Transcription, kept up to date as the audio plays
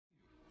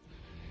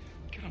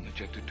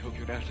rejected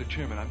Tokyo to ask the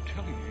chairman. I'm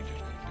telling you, he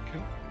just wants to kill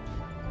me.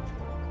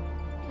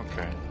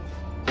 Okay.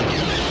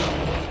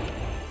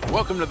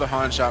 Welcome to the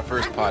Han Shot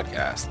First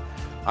podcast.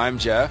 I'm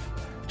Jeff.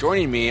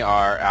 Joining me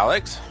are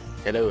Alex.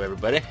 Hello,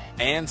 everybody.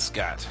 And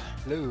Scott.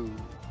 Hello.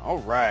 All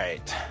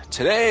right.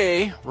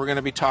 Today, we're going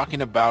to be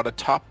talking about a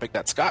topic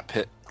that Scott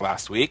picked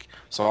last week,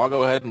 so I'll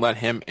go ahead and let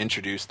him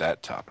introduce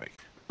that topic.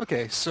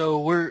 Okay,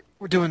 so we're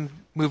doing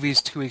movies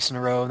 2 weeks in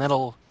a row, and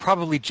that'll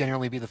probably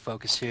generally be the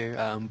focus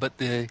here. But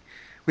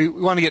we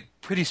want to get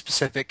pretty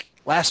specific.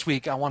 Last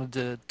week, I wanted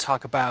to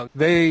talk about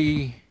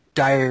very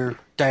dire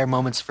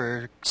moments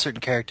for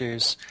certain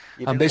characters.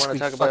 You didn't want to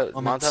talk about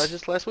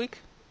montages last week?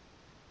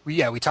 We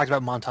talked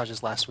about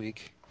montages last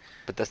week.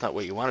 But that's not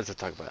what you wanted to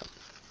talk about.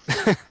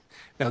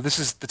 No, this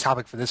is the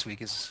topic for this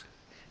week.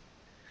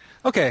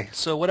 Okay,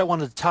 so what I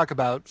wanted to talk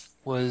about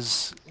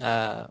was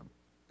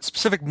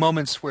specific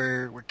moments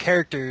where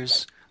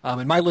characters,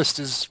 and my list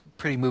is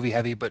pretty movie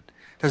heavy, but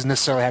doesn't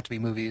necessarily have to be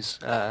movies,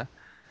 where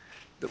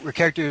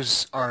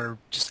characters are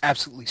just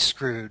absolutely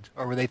screwed,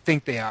 or where they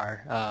think they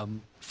are.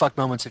 Fuck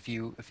moments, if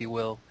you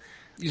will.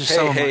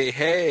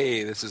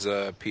 Hey, this is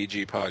a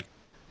PG pod.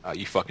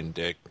 You fucking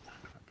dick.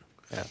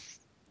 Yeah.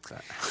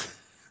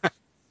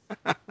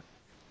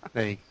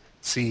 They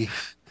see.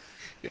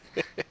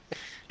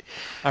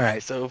 All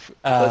right. So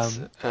let's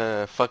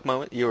fuck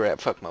moment. You were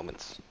at fuck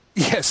moments.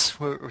 Yes,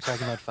 we're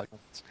talking about fuck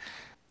moments.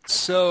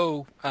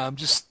 So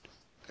just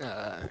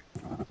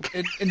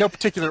in no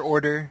particular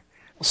order,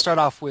 we'll start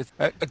off with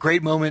a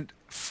great moment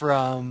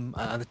from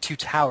The Two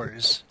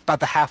Towers, about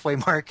the halfway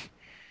mark.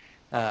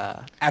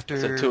 After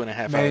so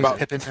 2.5 Merry hours. and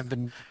Pippin have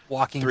been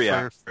walking 3 for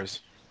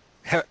hours.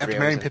 After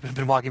Merry and Pippin have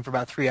been walking for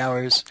about 3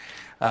 hours,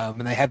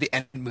 and they have the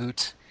Ent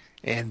Moot,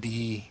 and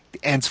the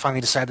Ents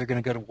finally decide they're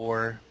going to go to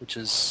war, which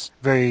is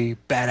a very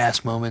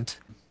badass moment.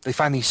 They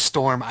finally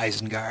storm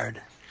Isengard,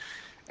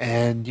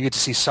 and you get to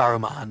see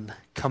Saruman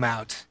come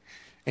out,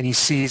 and he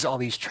sees all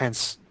these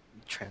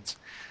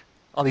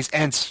all these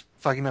Ents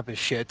fucking up his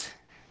shit,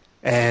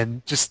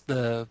 and just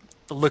the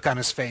look on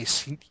his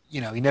face. He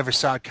never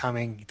saw it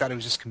coming. He thought it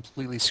was just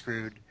completely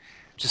screwed.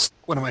 Just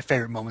one of my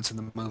favorite moments in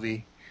the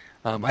movie.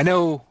 I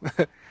know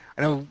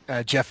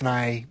Jeff and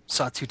I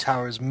saw Two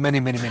Towers many,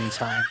 many, many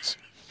times.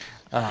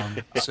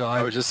 So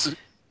I was just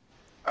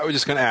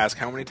going to ask,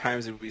 how many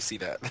times did we see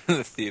that in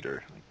the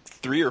theater? Like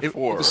 3 or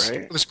 4, right?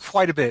 It was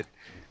quite a bit.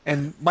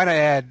 And might I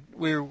add,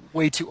 we're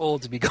way too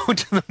old to be going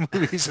to the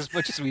movies as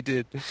much as we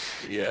did.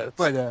 Yes.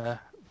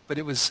 But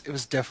it was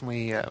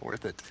definitely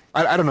worth it.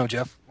 I don't know,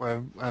 Jeff.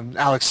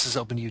 Alex is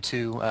open to you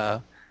too.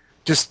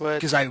 Just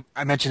because I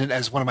mentioned it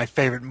as one of my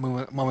favorite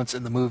moments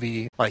in the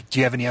movie. Like, do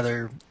you have any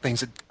other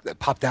things that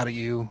popped out at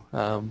you?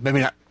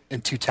 Maybe not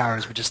in Two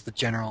Towers, but just the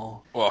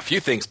general. Well, a few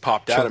things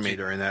popped out at me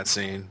during that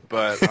scene,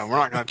 but we're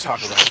not going to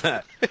talk about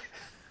that.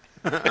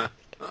 Are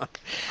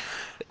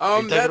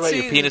you talking about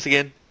your penis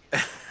again?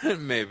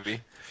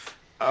 Maybe.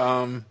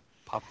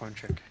 Popcorn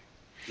trick.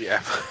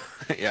 Yeah.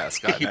 Yeah,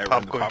 Scott and I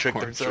popcorn run the tricked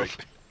popcorn himself.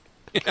 trick.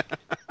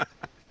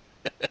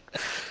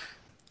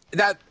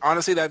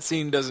 That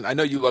scene doesn't. I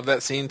know you love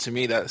that scene. To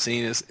me, that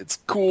scene it's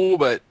cool,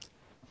 but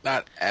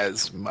not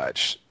as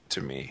much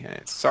to me.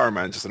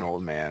 Saruman's just an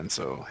old man,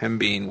 so him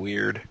being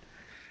weird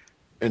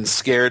and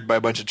scared by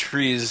a bunch of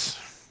trees,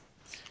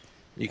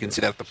 you can see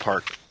that at the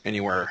park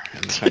anywhere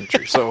in the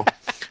country. So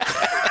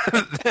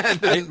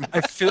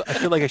I feel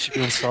like I should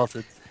be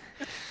insulted.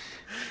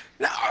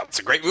 no, it's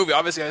a great movie.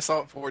 Obviously, I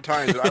saw it 4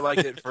 times, but I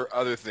liked it for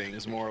other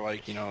things, more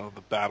like the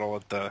battle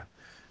at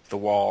the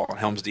wall on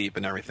Helm's Deep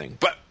and everything.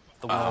 But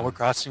The wall. We're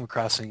crossing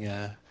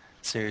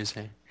series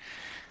here.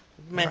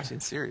 Man, crossing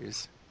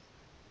series.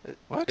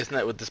 What? Isn't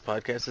that what this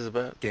podcast is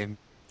about? Game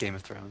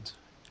of Thrones.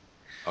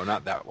 Oh,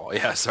 not that wall.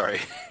 Yeah, sorry.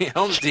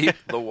 Helm's Deep,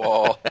 the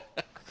wall.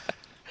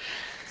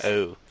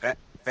 Oh.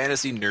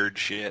 Fantasy nerd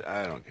shit.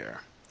 I don't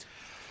care.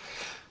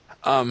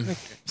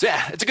 So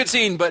yeah, it's a good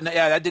scene, but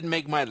yeah, that didn't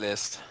make my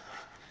list.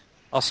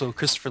 Also,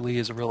 Christopher Lee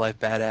is a real life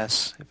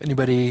badass. If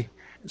anybody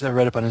has ever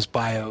read up on his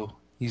bio,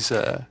 he's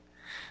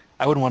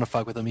I wouldn't want to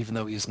fuck with him, even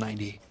though he's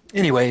 90.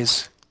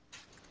 Anyways,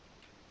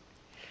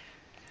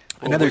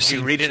 another scene.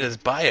 You read in his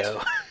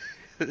bio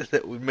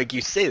that would make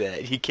you say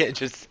that. You can't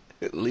just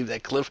leave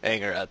that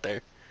cliffhanger out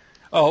there.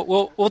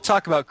 Oh, we'll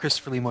talk about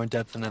Christopher Lee more in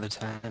depth another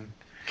time.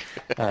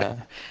 All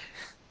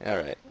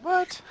right.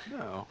 What?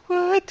 No.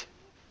 What?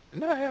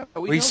 No, yeah,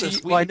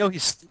 but I know he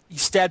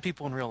stabbed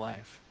people in real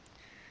life.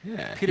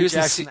 Yeah. Peter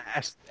Jackson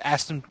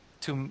asked him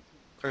to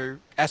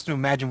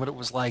imagine what it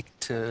was like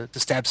to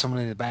stab someone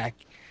in the back,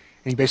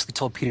 and he basically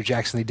told Peter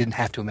Jackson he didn't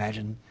have to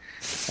imagine.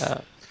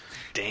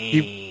 Dang.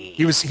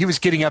 He was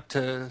getting up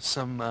to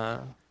some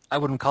I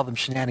wouldn't call them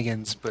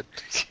shenanigans, but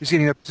he was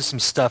getting up to some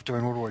stuff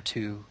during World War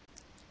II.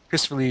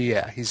 Christopher Lee,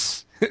 yeah,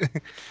 he's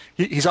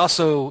he's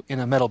also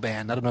in a metal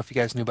band. I don't know if you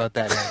guys knew about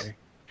that either.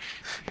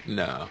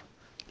 No.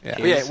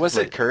 Yeah. Was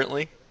it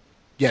currently?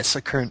 Yes,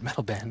 a current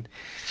metal band.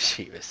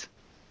 Jeez.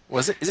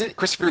 Isn't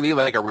Christopher Lee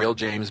like a real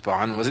James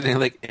Bond? Wasn't he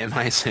like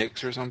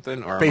MI6 or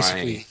something? Or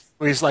basically,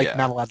 where he's like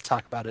not allowed to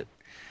talk about it.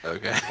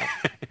 Okay.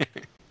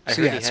 I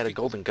So, heard yeah, he had a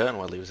golden gun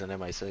while he was in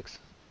MI6.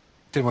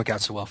 didn't work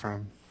out so well for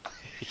him.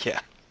 Yeah.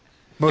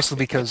 Mostly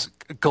because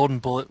a golden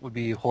bullet would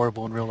be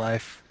horrible in real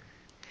life.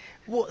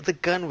 Well, the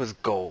gun was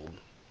gold.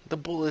 The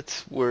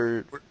bullets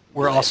were...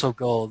 We're also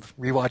gold.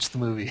 Rewatch the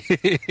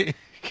movie.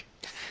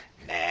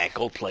 Nah,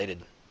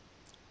 gold-plated.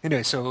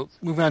 Anyway, so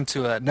moving on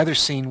to another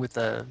scene with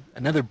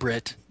another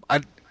Brit,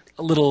 a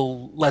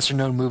little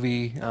lesser-known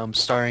movie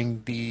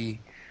starring the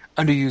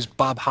underused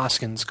Bob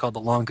Hoskins called The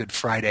Long Good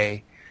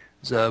Friday.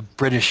 It's a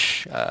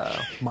British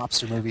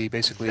mobster movie,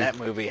 basically. That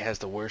movie has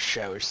the worst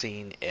shower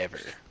scene ever.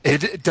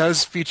 It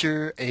does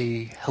feature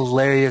a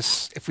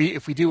hilarious. If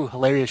we do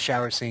hilarious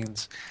shower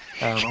scenes,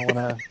 I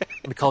want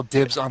to call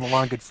dibs on The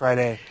Long Good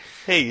Friday.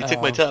 Hey, you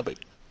took my topic.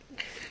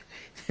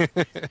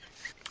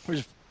 Which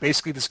is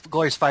basically this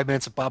glorious 5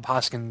 minutes of Bob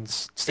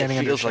Hoskins standing It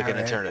under a feels like shower an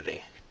head.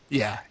 eternity.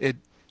 Yeah, it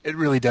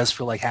really does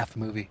feel like half the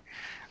movie.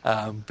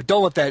 But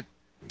don't let that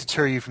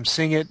deter you from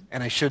seeing it.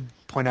 And I should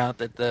point out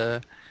that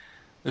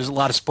there's a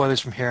lot of spoilers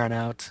from here on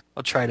out.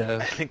 I'll try to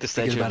I think the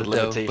forget statute about of it,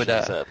 though, limitations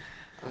but, is up.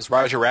 Was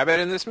Roger Rabbit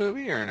in this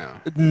movie or no?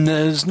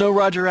 there's no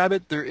Roger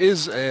Rabbit. There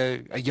is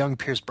a young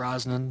Pierce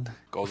Brosnan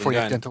Golden before you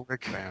have Gun. dental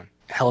work. Man.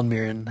 Helen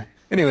Mirren.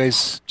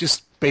 Anyways,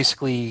 just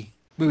basically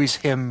movies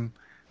him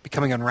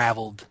becoming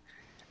unraveled,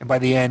 and by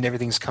the end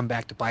everything's come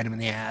back to bite him in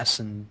the ass.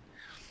 And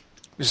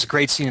there's a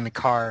great scene in the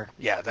car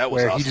Yeah, that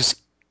was where awesome. he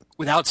just,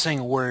 without saying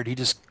a word, he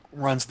just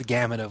runs the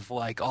gamut of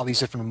like all these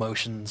different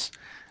emotions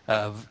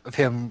of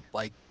him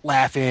like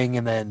laughing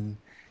and then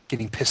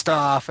getting pissed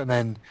off and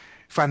then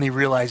finally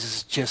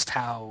realizes just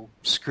how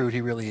screwed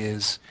he really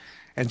is,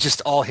 and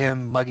just all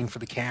him mugging for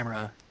the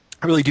camera.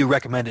 I really do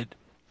recommend it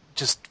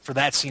just for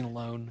that scene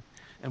alone.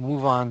 And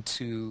move on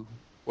to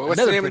What's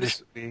another the name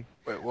British of this? movie.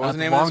 Wait, what was the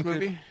The name of Long this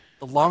Good- movie?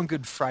 The Long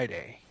Good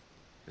Friday.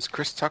 Is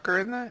Chris Tucker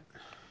in that?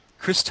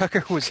 Chris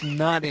Tucker was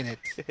not in it.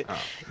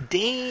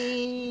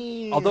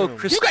 Damn. Although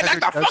Chris You got Tucker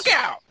knocked the does-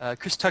 fuck out!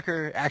 Chris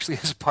Tucker actually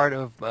is part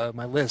of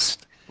my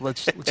list.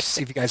 Let's just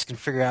see if you guys can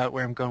figure out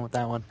where I'm going with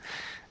that one.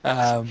 Come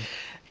on,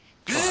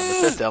 the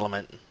Fifth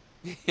Element.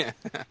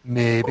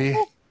 Maybe.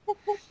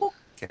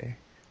 Okay.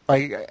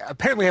 Like,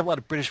 apparently I have a lot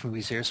of British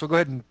movies here, so we'll go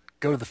ahead and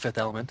go to The Fifth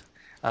Element,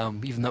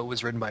 even though it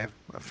was written by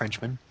a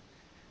Frenchman,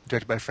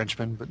 directed by a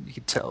Frenchman, but you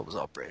could tell it was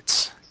all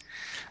Brits.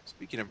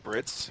 Speaking of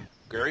Brits,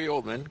 Gary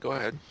Oldman, go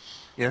ahead.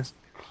 Yes.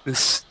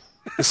 This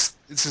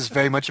is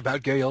very much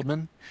about Gary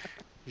Oldman.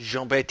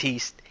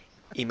 Jean-Baptiste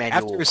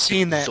Emmanuel After a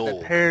scene that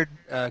Zoll. paired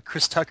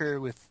Chris Tucker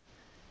with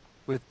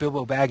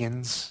Bilbo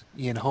Baggins,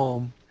 Ian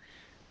Holm,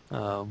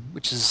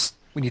 which is,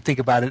 when you think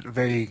about it,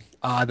 very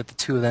odd that the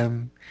two of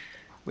them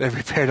would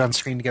ever paired on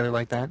screen together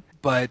like that.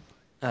 But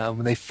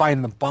when they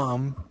find the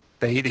bomb,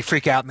 they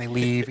freak out and they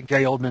leave. And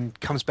Gary Oldman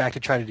comes back to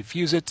try to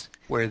defuse it,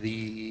 where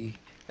the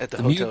At the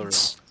the hotel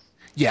mutants,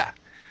 yeah,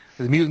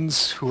 the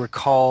mutants who are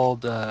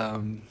called,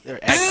 room. They're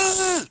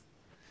Agnot.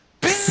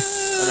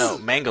 Oh,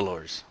 no,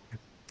 Mangalores.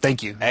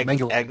 thank you,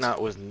 Mangaloreans.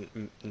 Agnot was name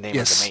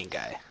Yes. of the main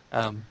guy.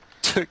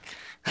 Took,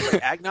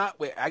 Agnot?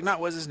 Wait, Agnot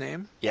was his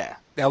name? Yeah.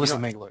 that was You the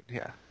know- Mangalore,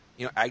 yeah.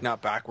 You know,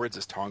 Agnot backwards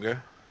is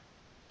Tonga?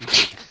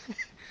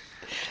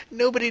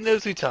 Nobody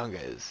knows who Tonga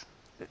is.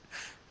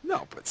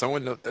 No, but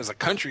someone knows, there's a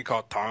country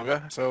called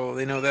Tonga, so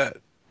they know that.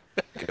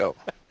 Go.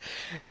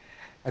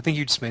 I think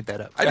you just made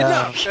that up. I did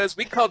not, because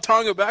we call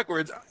Tonga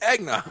backwards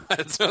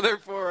Agnot, so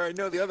therefore I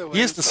know the other one.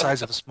 He is the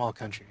size of a small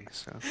country,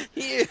 so.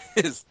 He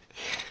is.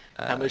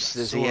 How much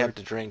does he have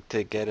to drink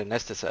to get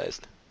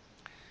anesthetized?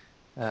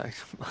 I'm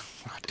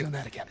not doing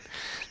that again.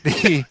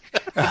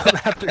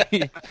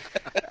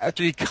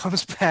 After he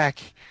comes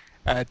back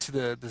to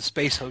the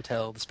space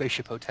hotel, the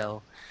spaceship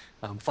hotel,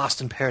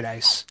 Fhloston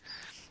Paradise,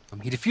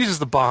 he defuses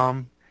the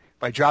bomb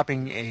by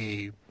dropping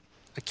a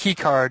key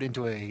card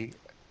into a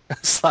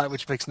slot,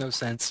 which makes no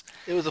sense.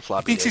 It was a He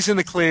floppy thinks he's disk. in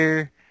the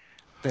clear.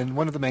 Then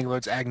one of the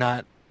Mangalords,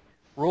 Agnot,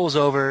 rolls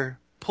over,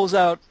 pulls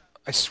out,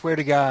 I swear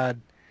to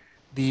God,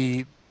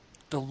 the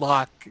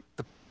lock,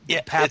 the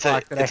Yeah,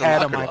 padlock that it's a I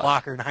had on locker my lock.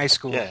 locker in high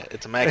school. Yeah,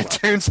 it's a And maglock. it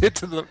turns it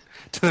to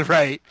the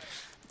right,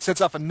 sets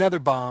off another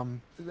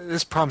bomb.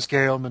 This prompts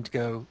Gary Oldman to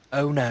go,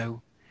 oh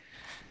no,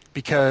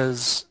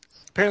 because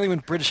apparently when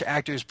British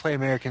actors play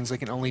Americans, they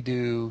can only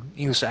do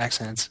English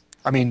accents.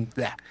 I mean,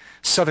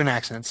 Southern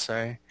accents,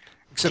 sorry.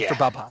 Except for Yeah.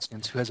 Bob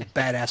Hoskins, who has a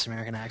badass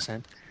American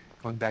accent.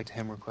 Going back to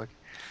him real quick.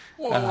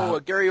 Whoa,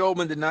 Gary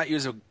Oldman did not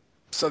use a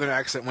southern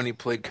accent when he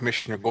played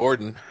Commissioner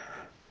Gordon.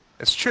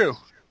 That's true.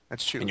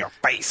 That's true. In your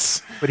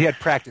face. But he had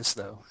practice,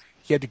 though.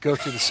 He had to go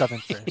through the Southern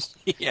first.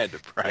 He had to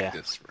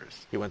practice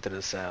first. He went to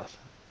the south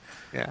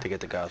Yeah. to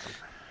get to Gotham.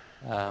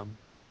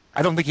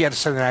 I don't think he had a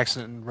Southern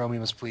accent in Romeo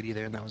Must Bleed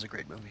either, and that was a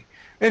great movie.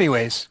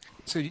 Anyways,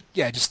 so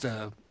yeah, just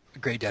a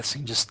great death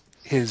scene. Just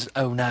his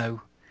oh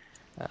no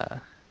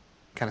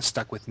kind of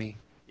stuck with me.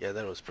 Yeah,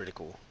 that was pretty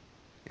cool.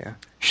 Yeah.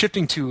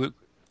 Shifting to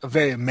a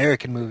very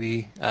American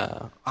movie,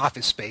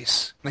 Office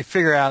Space. They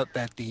figure out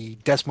that the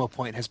decimal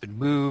point has been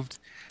moved.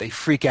 They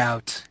freak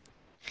out.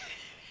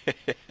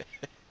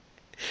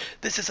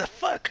 This is a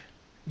fuck.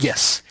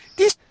 Yes,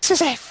 this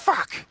is a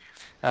fuck.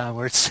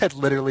 Where it's said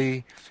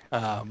literally,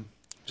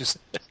 just just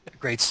a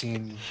great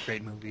scene,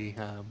 great movie.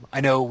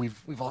 I know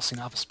we've all seen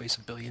Office Space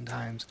a billion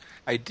times.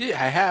 I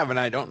have, and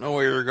I don't know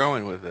where you're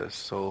going with this,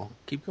 so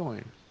keep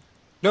going.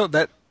 No,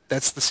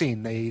 that's the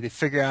scene. They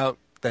figure out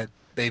that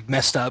they've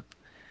messed up,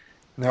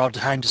 and they're all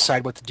trying to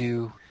decide what to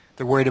do.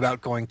 They're worried about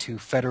going to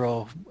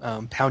federal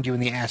pound you in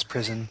the ass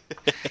prison.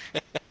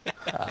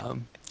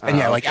 And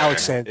yeah, like okay.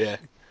 Alex said, Yeah.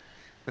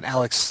 but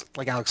Alex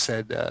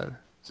said,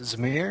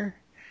 Zamir,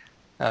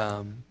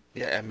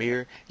 Yeah,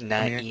 Amir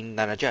Nain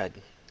Nanajad.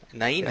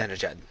 Nain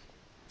Nanajad.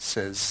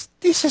 says,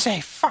 "This is a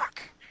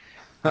fuck."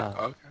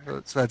 Okay.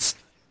 So that's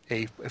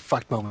a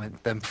fucked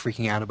moment. Them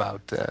freaking out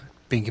about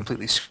being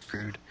completely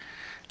screwed.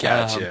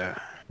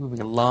 Gotcha.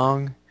 Moving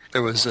along,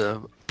 there was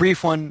a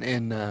brief one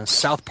in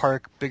South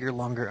Park, Bigger,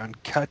 Longer,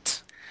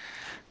 Uncut,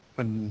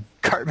 when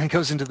Cartman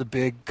goes into the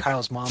big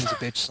Kyle's Mom's a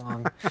Bitch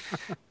song.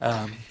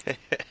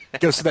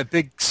 Goes to that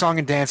big song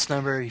and dance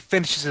number. He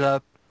finishes it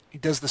up. He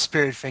does the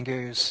spirit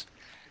fingers.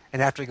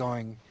 And after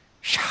going,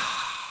 Shah,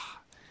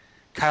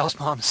 Kyle's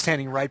mom is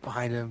standing right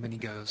behind him, and he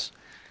goes,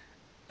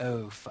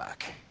 "Oh,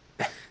 fuck."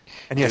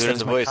 And yes, Do it in that's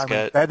the my voice, Cartman.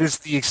 Scott. That is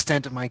the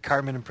extent of my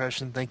Cartman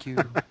impression. Thank you,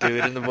 Do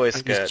it in the voice,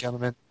 ladies and Scott.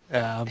 gentlemen.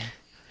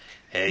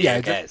 Hey, Yeah,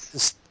 guys.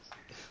 this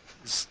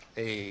is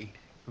a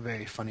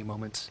very funny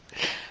moment.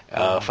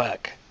 Oh,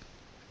 fuck.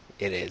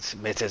 It is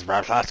Mrs.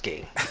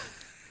 Broflovsky.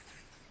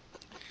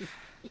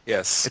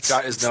 Yes, It's-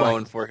 Scott is it's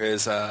known like- for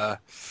his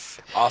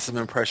awesome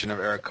impression of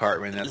Eric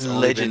Cartman. That's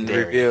only been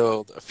Legendary.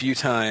 revealed a few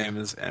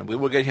times, and we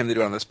will get him to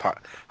do it on this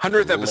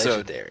 100th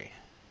episode. Legendary.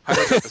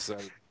 100th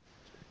episode.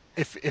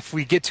 If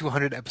we get to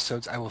 100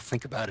 episodes, I will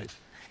think about it.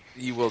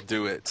 You will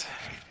do it.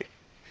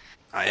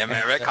 I am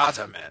Eric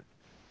Cartman.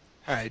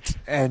 All right,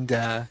 and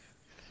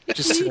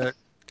just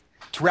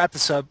to wrap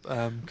this up,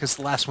 because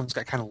the last one's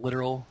got kind of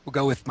literal, we'll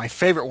go with my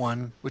favorite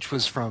one, which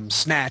was from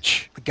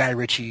Snatch, the Guy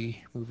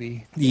Ritchie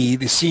movie.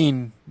 The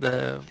scene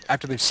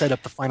after they've set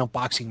up the final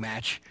boxing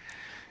match,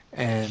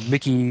 and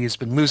Mickey has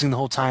been losing the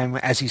whole time,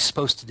 as he's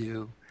supposed to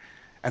do,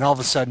 and all of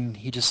a sudden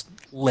he just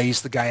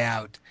lays the guy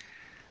out.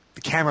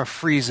 The camera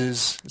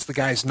freezes as the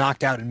guy's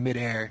knocked out in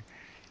midair,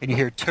 and you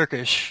hear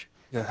Turkish.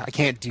 I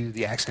can't do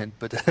the accent,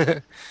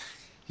 but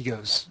he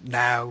goes,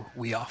 "Now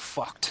we are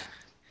fucked."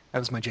 That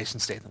was my Jason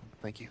Statham.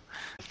 Thank you.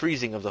 The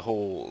freezing of the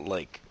whole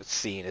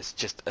scene is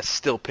just a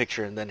still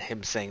picture, and then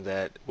him saying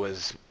that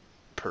was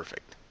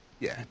perfect.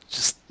 Yeah,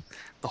 just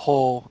the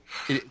whole,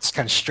 it's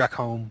kind of struck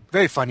home.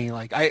 Very funny.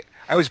 Like I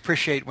always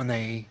appreciate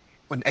when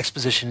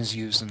exposition is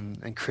used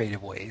in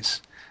creative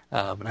ways.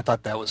 And I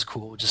thought that was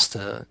cool, just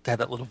to have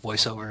that little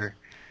voiceover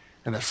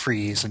and the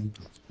freeze. And,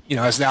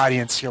 as the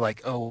audience, you're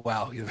like, oh,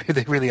 wow,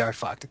 they really are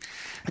fucked.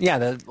 And yeah,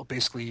 that will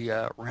basically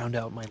round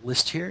out my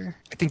list here.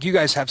 I think you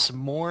guys have some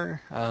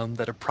more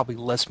that are probably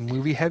less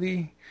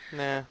movie-heavy.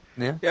 Nah.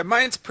 Yeah? Yeah,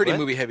 mine's pretty What?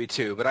 movie heavy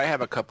too, but I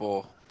have a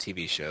couple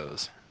TV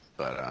shows.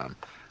 But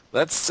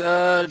let's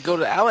go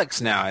to Alex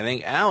now. I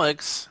think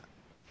Alex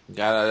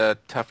got a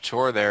tough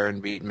chore there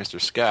and beat Mr.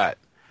 Scott.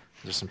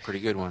 There's some pretty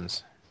good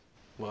ones.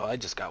 Well, I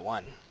just got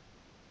one.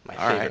 My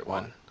All right, favorite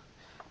well, one.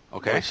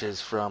 Okay. Which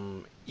is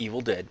from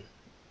Evil Dead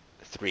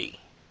 3,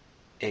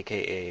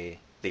 a.k.a.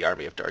 The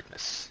Army of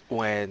Darkness.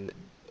 When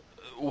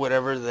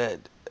whatever that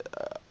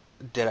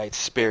Deadite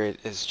spirit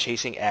is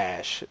chasing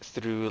Ash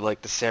through,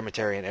 the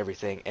cemetery and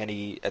everything, and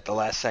he, at the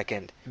last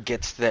second,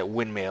 gets to that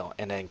windmill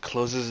and then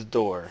closes the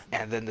door,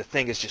 and then the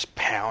thing is just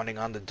pounding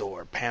on the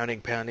door. Pounding,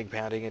 pounding,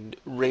 pounding, and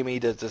Raimi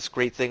does this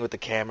great thing with the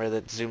camera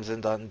that zooms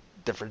in on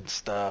different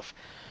stuff,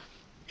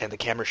 and the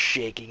camera's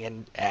shaking,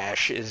 and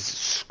Ash is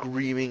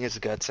screaming his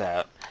guts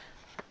out.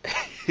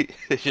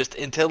 It's just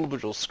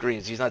intelligible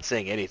screams. He's not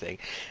saying anything.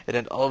 And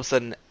then all of a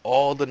sudden,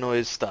 all the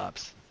noise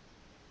stops,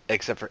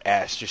 except for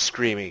Ash just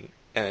screaming.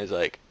 And it's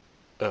like,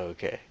 oh,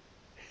 okay.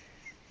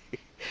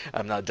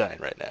 I'm not dying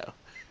right now.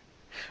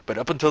 But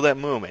up until that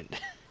moment,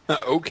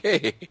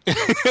 Okay.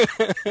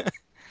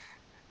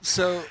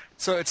 So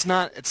it's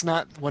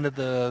not one of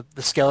the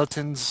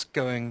skeletons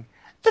going,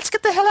 "Let's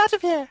get the hell out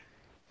of here,"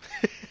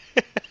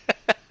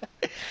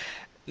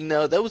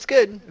 no, that was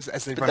good.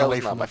 as they But run that away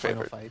was not from my the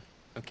final favorite. fight.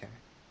 Okay.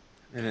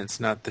 And it's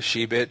not the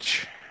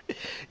she-bitch.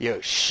 Yo,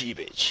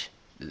 she-bitch.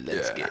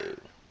 Let's Yeah. go.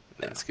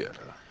 That's good.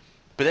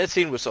 But that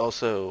scene was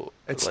also,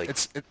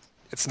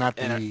 It's not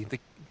the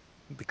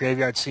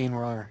graveyard scene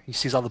where he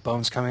sees all the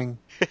bones coming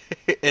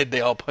and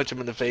they all punch him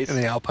in the face. and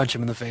they all punch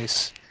him in the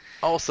face.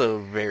 Also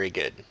very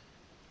good.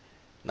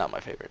 Not my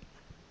favorite.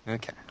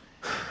 Okay.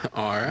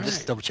 All right.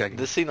 Just double checking.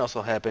 This scene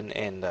also happened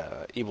in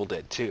Evil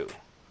Dead 2,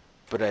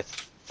 but I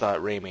thought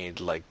Raimi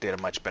did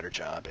a much better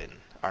job in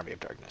Army of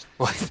Darkness.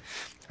 Well,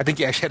 I think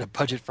he actually had a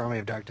budget for Army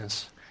of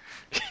Darkness,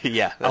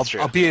 Yeah, that's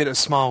true. albeit a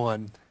small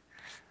one,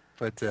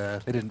 but they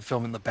didn't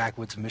film in the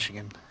backwoods of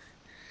Michigan.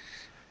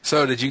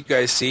 So did you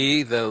guys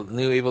see the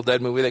new Evil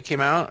Dead movie that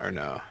came out, or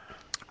no?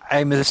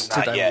 I missed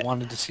Not it. I yet.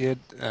 wanted to see it.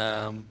 It's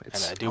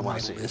I do on my wanna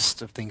see it.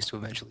 list of things to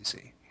eventually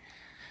see.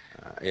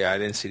 Yeah, I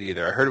didn't see it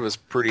either. I heard it was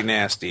pretty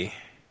nasty,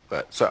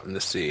 but something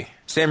to see.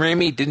 Sam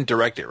Raimi didn't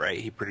direct it, right?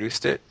 He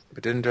produced it,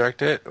 but didn't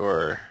direct it,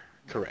 or?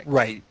 Correct.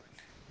 Right.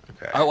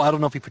 Okay. I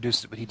don't know if he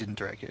produced it, but he didn't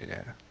direct it.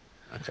 Yeah.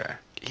 Okay.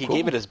 He Cool.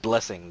 gave it his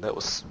blessing. That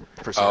was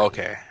for Oh, certain.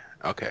 okay.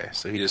 Okay.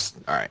 So he just.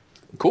 All right.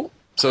 Cool.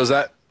 So is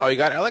that all you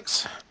got,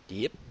 Alex?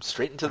 Yep,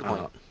 straight into the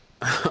point.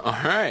 All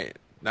right.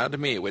 Now to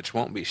me, which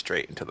won't be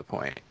straight and to the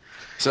point.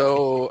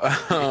 So.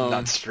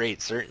 Not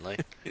straight, certainly.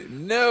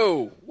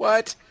 No.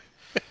 What?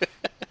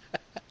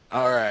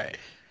 All right.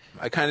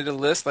 I kind of did a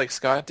list like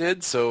Scott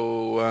did,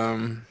 so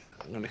I'm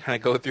going to kind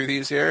of go through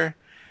these here.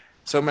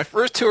 So my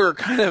first two are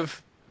kind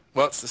of,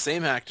 well, it's the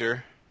same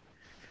actor,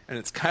 and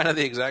it's kind of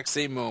the exact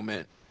same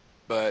moment,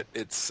 but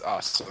it's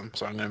awesome,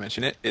 so I'm going to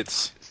mention it.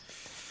 It's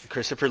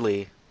Christopher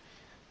Lee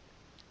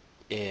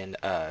in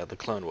the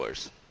Clone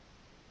Wars.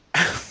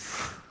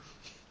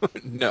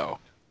 no,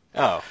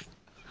 Oh,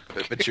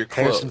 but you're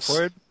close. Harrison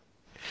Ford.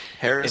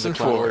 Harrison in the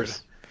Clone Ford.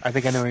 Wars. I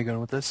think I know where you're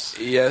going with this.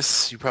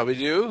 Yes, you probably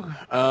do.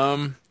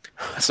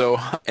 So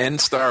in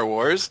Star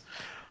Wars,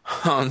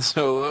 Han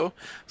Solo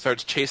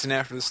starts chasing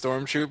after the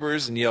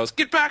stormtroopers and yells,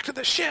 "Get back to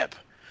the ship!"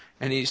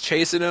 And he's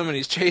chasing them, and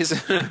he's chasing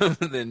them,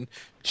 and then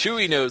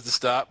Chewie knows to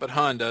stop, but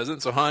Han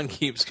doesn't, so Han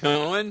keeps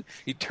going.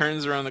 He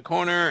turns around the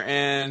corner,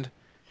 and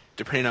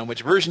depending on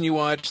which version you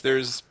watch,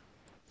 there's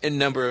a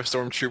number of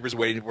stormtroopers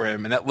waiting for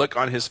him, and that look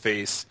on his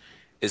face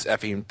is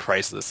effing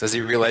priceless as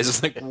he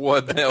realizes, like,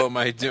 what the hell am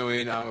I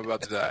doing? I'm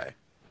about to die.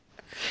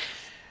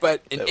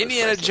 But in That was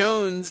Indiana priceless.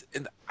 Jones,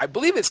 I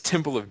believe it's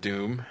Temple of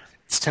Doom.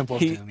 It's Temple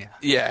of Doom. Yeah.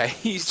 Yeah,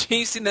 he's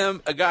chasing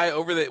them.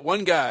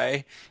 One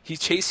guy. He's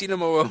chasing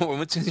him over.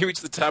 Once he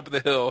reaches the top of the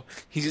hill,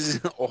 he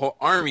sees a whole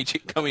army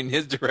coming in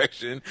his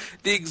direction.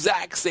 The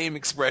exact same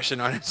expression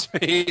on his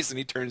face, and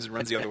he turns and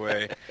runs the other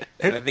way.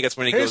 And I think that's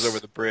when he goes Here's- over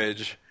the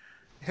bridge.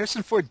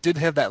 Harrison Ford did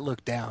have that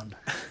look down.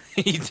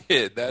 He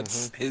did.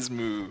 That's his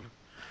move.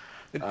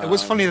 It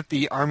was funny that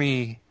the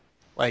army,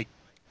 like,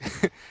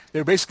 they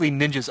were basically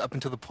ninjas up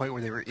until the point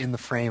where they were in the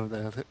frame of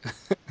the.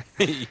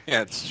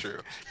 Yeah, it's true.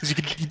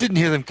 Because you didn't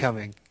hear them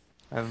coming.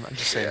 I'm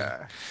just saying.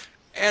 Yeah,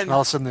 And and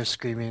all of a sudden they're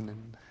screaming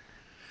and.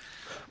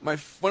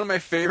 one of my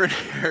favorite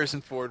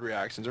Harrison Ford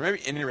reactions, or maybe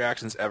any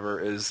reactions ever,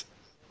 is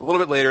a little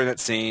bit later in that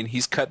scene.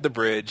 He's cut the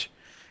bridge.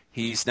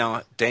 He's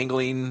now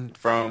dangling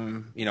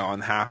from,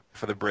 on half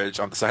of the bridge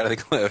on the side of the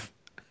cliff.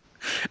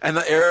 And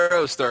the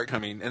arrows start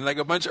coming, and like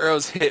a bunch of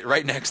arrows hit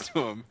right next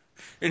to him.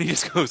 And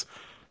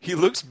he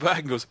looks back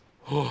and goes,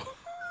 oh,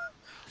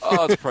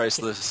 it's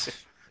priceless.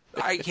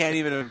 I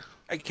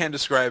can't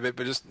describe it,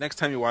 but just next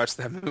time you watch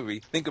that movie,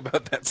 think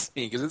about that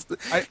scene, because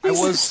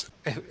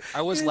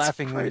I was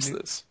laughing when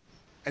priceless.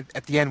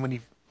 at the end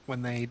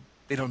when they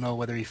don't know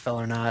whether he fell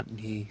or not,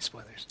 and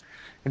spoilers,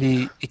 and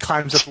he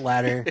climbs up the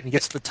ladder and he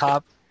gets to the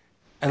top,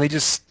 and they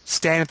just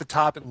stand at the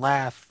top and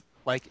laugh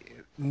like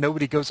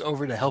nobody goes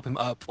over to help him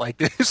up. Like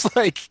there's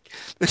like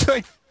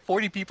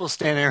 40 people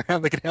standing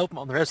around that can help him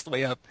on the rest of the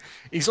way up.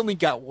 He's only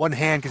got one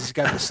hand because he's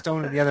got the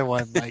stone in the other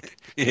one. Like,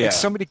 Yeah. like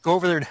somebody go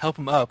over there and help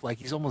him up. Like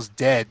he's almost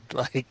dead.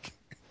 Like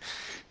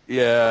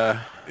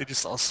Yeah. they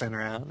just all stand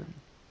around. And,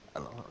 I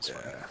don't know. It was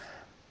funny.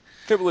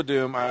 Temple of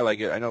Doom, I like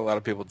it. I know a lot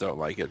of people don't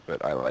like it,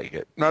 but I like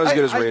it. Not as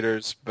good as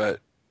Raiders, but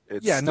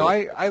it's Yeah, no,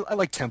 still- I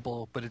like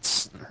Temple, but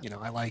it's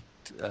I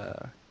liked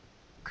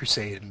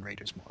Crusade and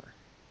Raiders more.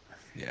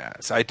 Yeah,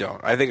 so I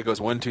don't. I think it goes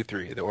 1, 2,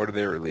 3, the order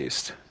they're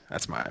released.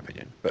 That's my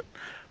opinion. But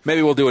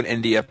maybe we'll do an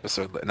indie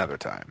episode another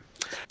time.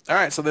 All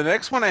right, so the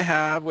next one I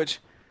have, which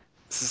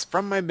this is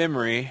from my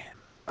memory.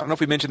 I don't know if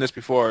we mentioned this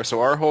before.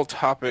 So our whole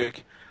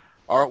topic,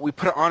 we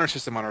put an honor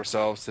system on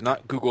ourselves to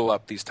not Google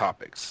up these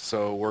topics.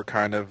 So we're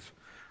kind of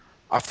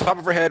off the top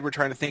of our head. We're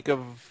trying to think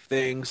of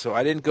things. So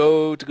I didn't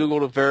go to Google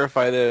to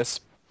verify this.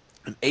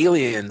 And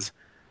Aliens,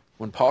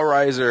 when Paul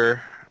Reiser,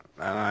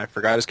 and I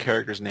forgot his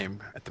character's name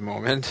at the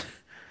moment.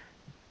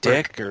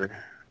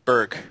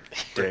 Burke.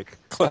 Dick.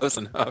 Close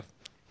enough.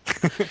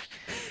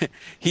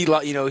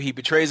 He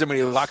betrays him and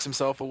he locks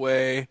himself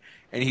away,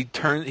 and he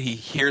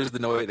hears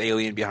the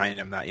alien behind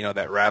him,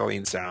 that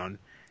rattling sound,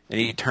 and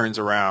he turns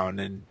around,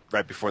 and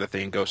right before the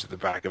thing goes to the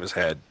back of his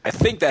head. I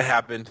think that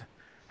happened.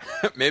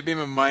 Maybe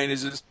my mind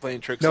is just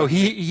playing tricks. No, on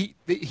he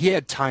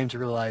had time to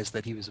realize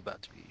that he was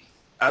about to be.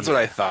 That's what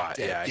I thought.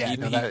 dead. Yeah,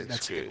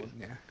 That's a good one.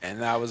 Yeah.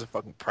 And that was a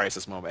fucking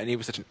priceless moment. And he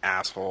was such an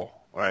asshole,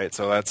 right?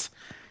 So that's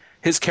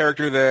his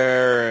character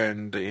there,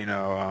 and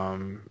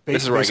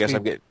this is where I guess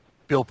I'm getting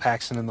Bill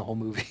Paxton in the whole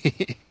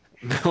movie.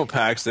 Bill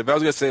Paxton. But I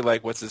was gonna say,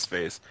 like, what's his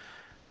face?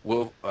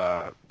 Was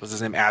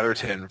his name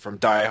Atherton from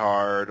Die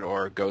Hard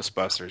or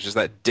Ghostbusters? Just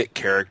that dick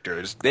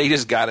character. They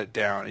just got it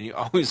down, and you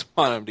always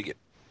want him to get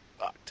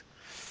fucked.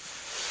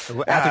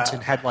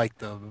 Atherton had like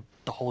the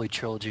holy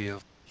trilogy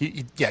of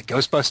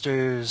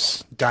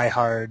Ghostbusters, Die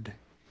Hard,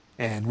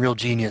 and Real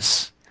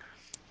Genius.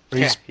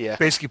 Where he's Yeah.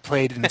 basically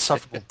played an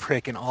insufferable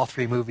prick in all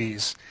three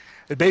movies.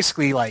 It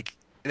basically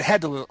it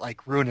had to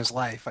ruin his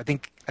life. I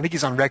think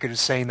he's on record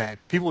as saying that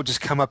people would just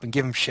come up and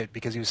give him shit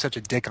because he was such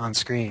a dick on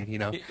screen.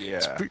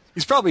 Yeah.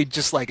 He's probably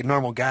just like a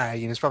normal guy.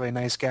 He's probably a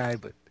nice guy,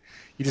 but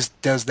he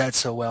just does that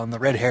so well, and the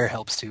red hair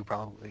helps too,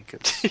 probably.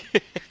 'Cause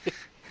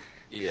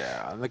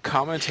Yeah, and the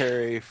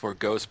commentary for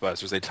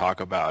Ghostbusters, they talk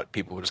about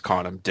people just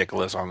calling him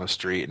Dickless on the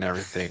street and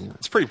everything.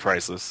 It's pretty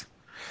priceless.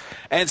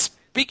 And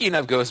speaking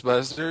of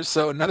Ghostbusters,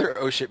 so another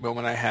oh shit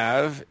moment I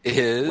have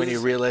is When you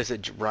realize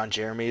that Ron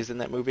Jeremy is in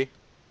that movie.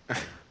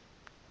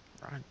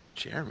 Ron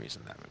Jeremy's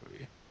in that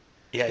movie.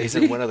 Yeah, he's Is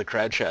in he? one of the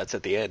crowd shots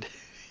at the end.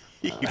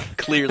 You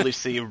clearly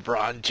see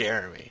Ron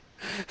Jeremy.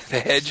 The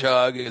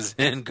hedgehog is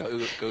in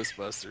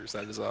Ghostbusters.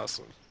 That is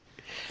awesome.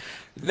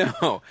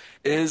 No,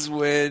 it is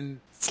when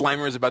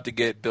Slimer is about to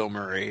get Bill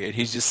Murray, and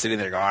he's just sitting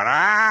there going,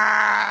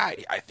 "Ah,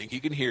 I think he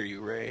can hear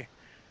you, Ray."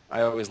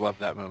 I always love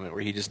that moment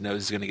where he just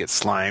knows he's going to get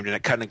slimed, and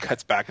it kind of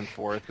cuts back and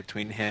forth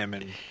between him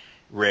and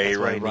Ray. That's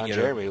why running to Ron get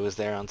him. Jeremy was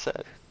there on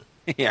set.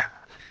 Yeah,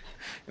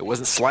 it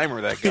wasn't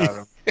Slimer that got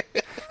him.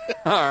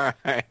 All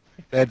right.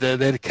 They had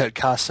to cut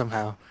costs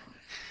somehow.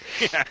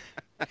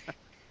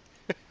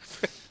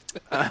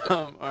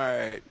 All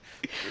right.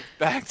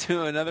 Back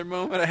to another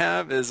moment I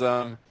have is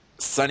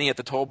Sonny at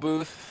the toll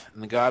booth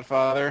in The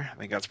Godfather. I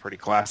think that's pretty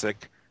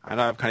classic. I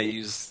know I've kind of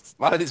used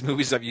a lot of these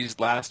movies I've used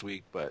last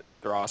week, but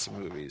they're awesome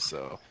movies.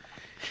 So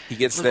he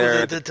gets Look what there.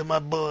 they did to my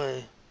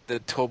boy. The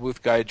toll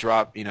booth guy he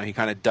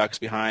kind of ducks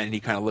behind, and he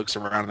kind of looks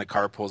around, and the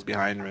car pulls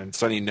behind him, and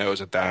Sonny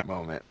knows at that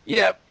moment.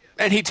 Yep.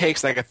 And he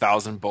takes like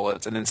 1,000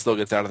 bullets, and then still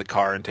gets out of the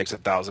car and takes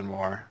 1,000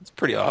 more. It's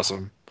pretty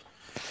awesome.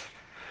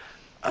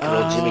 Good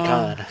old Jimmy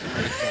Kahn.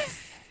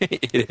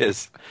 It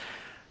is.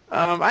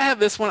 I have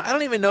this one. I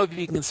don't even know if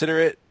you can consider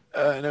it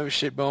an oh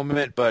shit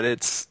moment, but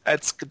it's a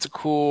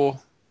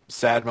cool,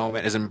 sad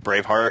moment. Is in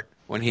Braveheart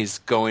when he's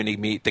going to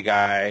meet the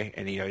guy,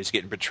 and he's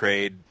getting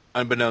betrayed,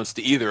 unbeknownst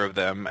to either of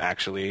them.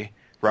 Actually,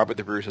 Robert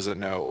the Bruce doesn't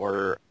know,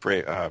 or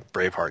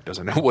Braveheart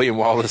doesn't know. William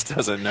Wallace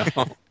doesn't know.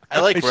 I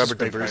like It's just Robert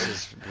De Braveheart.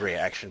 Bruce's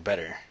reaction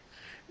better.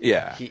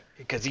 Yeah,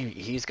 Because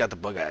he's got the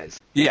bug eyes.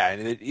 yeah.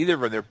 And either of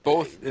them, they're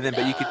both. And then,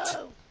 but you could.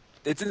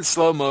 It's in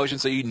slow motion,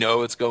 so you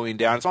know it's going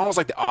down. It's almost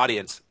like the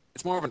audience.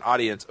 It's more of an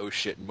audience oh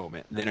shit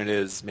moment than it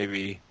is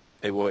maybe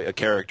a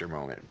character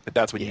moment. But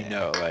that's when you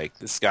know, like,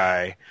 this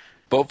guy,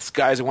 both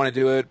guys want to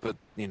do it, but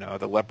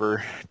the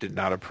leper did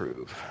not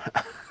approve.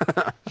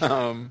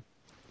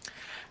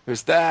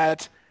 There's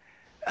that.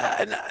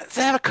 And I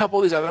have a couple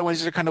of these other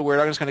ones that are kind of weird.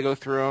 I'm just going to go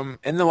through them.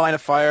 In the Line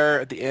of Fire,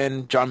 at the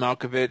end, John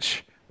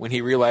Malkovich, when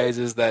he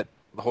realizes that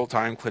the whole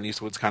time Clint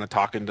Eastwood's kind of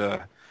talking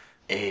to...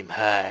 Aim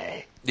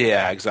high.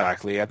 Yeah,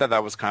 exactly. I thought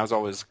that was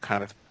always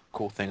kind of a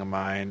cool thing of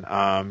mine.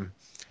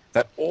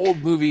 That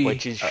old movie...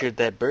 Why'd you shoot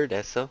that bird,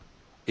 asshole?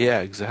 Yeah,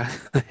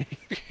 exactly.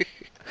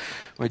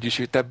 Why'd you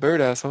shoot that bird,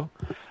 asshole?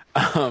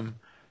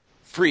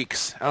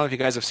 Freaks. I don't know if you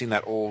guys have seen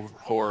that old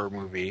horror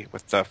movie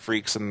with the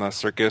freaks in the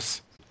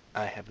circus.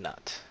 I have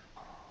not.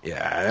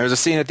 Yeah, there's a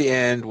scene at the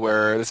end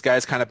where this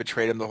guy's kind of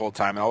betrayed him the whole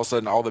time, and all of a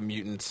sudden all the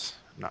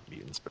not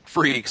mutants, but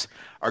freaks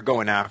are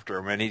going after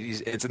him, and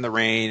it's in the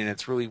rain, and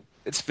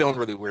it's filmed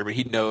really weird, but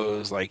he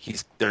knows, like,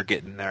 they're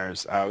getting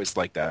theirs. I always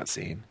like that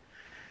scene.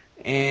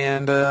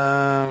 And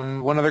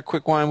one other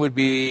quick one would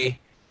be,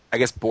 I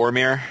guess,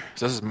 Boromir.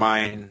 So this is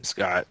mine,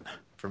 Scott,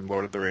 from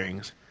Lord of the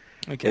Rings.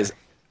 Okay. Is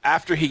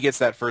after he gets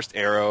that first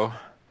arrow,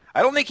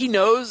 I don't think he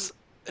knows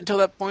until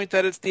that point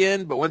that it's the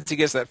end, but once he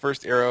gets that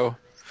first arrow,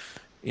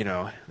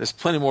 there's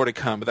plenty more to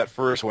come, but that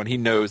first one, he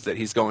knows that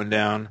he's going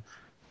down,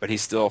 but he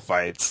still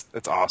fights.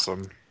 That's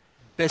awesome.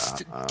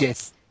 Best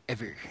death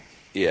ever.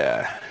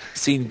 Yeah.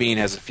 Sean Bean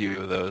has a few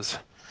of those.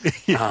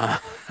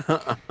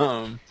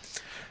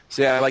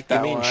 So yeah, I like that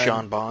You mean one.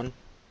 Sean Bond?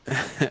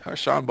 Or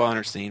Sean Bond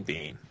or Sean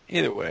Bean.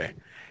 Either way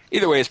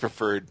is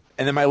preferred.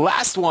 And then my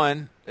last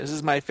one, this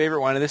is my favorite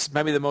one, and this is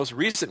maybe the most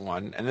recent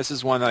one, and this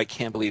is one that I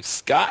can't believe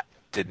Scott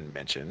didn't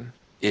mention,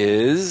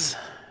 is,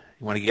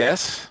 you want to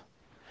guess?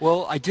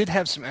 Well, I did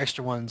have some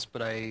extra ones,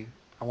 but I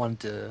wanted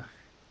to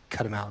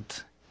cut them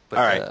out. But,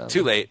 All right,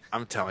 too late.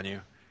 I'm telling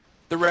you.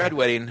 The Red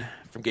Wedding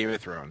from Game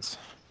of Thrones.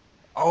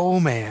 Oh,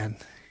 man.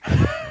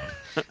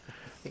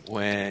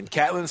 When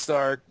Catelyn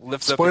Stark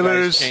lifts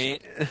Spoilers. up the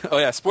guy's chain. Oh,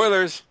 yeah,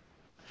 spoilers.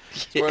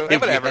 Spoiler- If you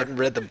whatever. hadn't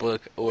read the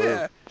book or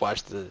Yeah.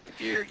 watched the...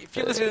 If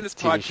you're listening to this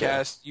TV show.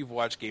 podcast, you've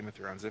watched Game of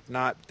Thrones. If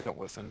not, don't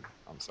listen.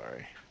 I'm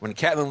sorry. When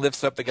Catelyn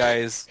lifts up the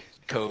guy's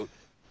coat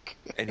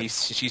and she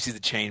sees the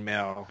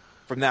chainmail,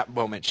 from that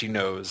moment she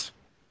knows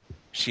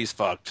she's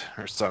fucked.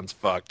 Her son's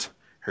fucked.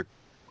 Her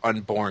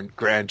unborn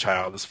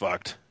grandchild is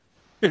fucked.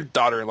 Her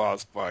daughter-in-law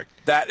is fucked.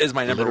 That is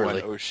my number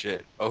Literally.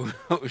 one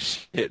oh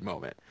shit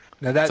moment.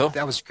 Now that So?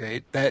 that was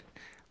great. That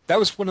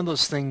was one of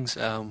those things.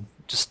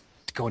 Just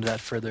to go into that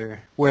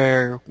further,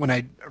 where when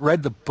I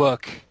read the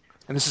book,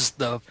 and this is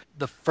the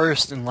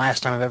first and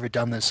last time I've ever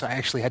done this, I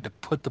actually had to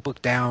put the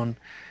book down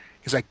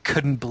because I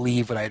couldn't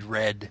believe what I'd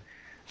read.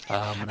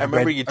 I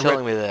remember you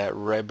telling me that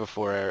right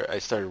before I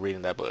started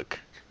reading that book.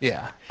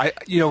 Yeah,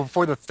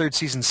 before the third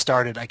season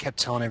started, I kept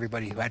telling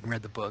everybody who hadn't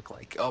read the book,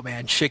 like, "Oh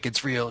man, shit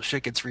gets real.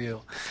 Shit gets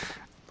real."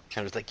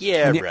 I was like,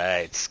 yeah, Yeah.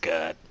 right,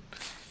 Scott.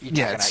 You're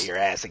Yeah, talking it's- out your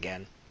ass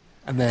again.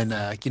 And then,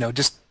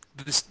 just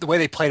the way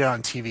they played it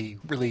on TV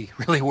really,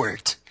 really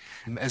worked,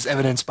 as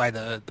evidenced by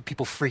the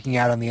people freaking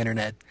out on the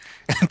internet.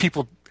 And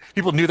people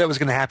knew that was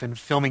going to happen,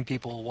 filming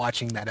people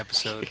watching that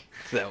episode,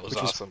 That was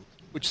Which was- awesome.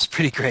 which is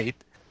pretty great.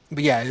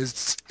 But yeah,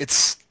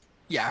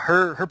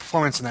 her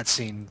performance in that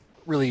scene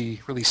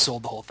really, really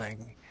sold the whole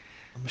thing.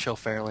 Michelle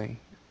Fairley.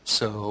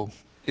 So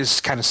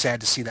it's kind of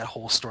sad to see that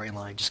whole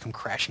storyline just come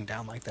crashing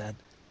down like that.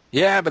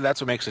 Yeah, but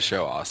that's what makes the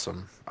show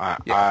awesome.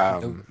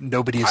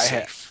 Nobody is I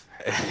safe.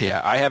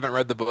 Yeah, I haven't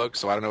read the book,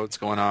 so I don't know what's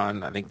going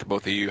on. I think the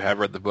both of you have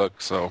read the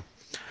book, so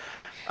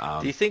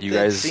Do you think you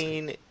that guys...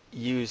 scene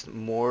used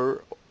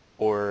more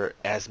or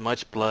as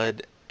much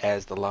blood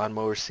as the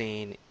lawnmower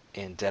scene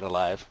in Dead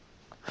Alive?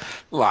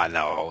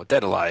 No,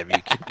 Dead Alive, you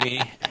kidding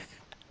me?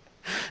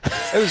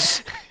 It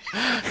was.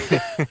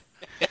 I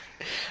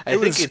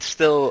think it's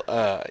still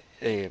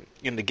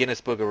in the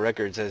Guinness Book of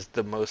Records as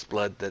the most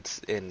blood that's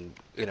in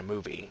a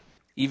movie.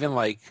 Even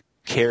like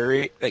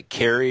Carrie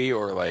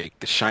or like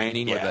The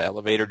Shining, where Yeah. the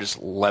elevator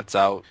just lets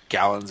out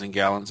gallons and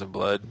gallons of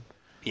blood.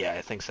 Yeah,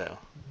 I think so.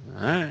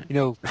 All right.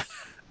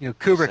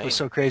 Kubrick Same. was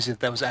so crazy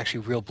that was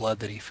actually real blood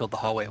that he filled the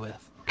hallway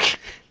with.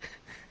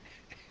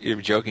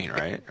 You're joking,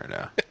 right? Or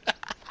no?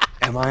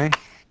 Am I?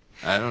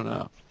 I don't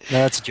know. No,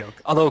 that's a joke.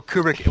 Although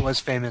Kubrick was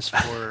famous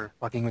for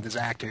fucking with his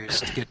actors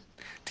to get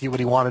what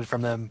he wanted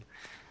from them.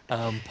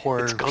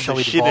 Poor It's called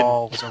Shelley the shitting.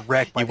 Duvall was a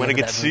wreck by You the wanna end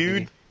of get that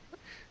movie.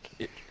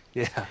 sued?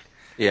 Yeah.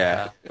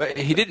 Yeah, but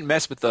he didn't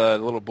mess with the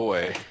little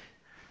boy.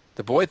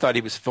 The boy thought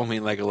he was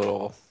filming like a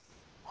little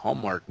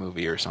Hallmark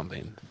movie or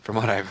something. From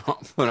what I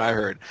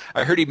heard,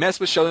 I heard he messed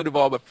with Shelley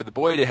Duvall, but for the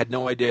boy, they had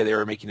no idea they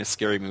were making a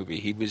scary movie.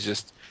 He was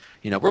just,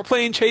 we're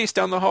playing chase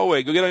down the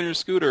hallway. Go get on your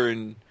scooter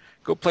and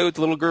go play with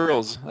the little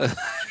girls.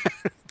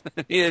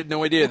 He had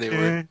no idea they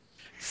were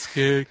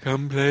scared.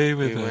 Come play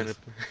with We us. went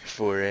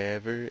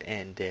forever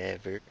and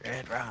ever.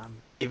 Red Rum.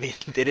 I mean,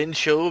 they didn't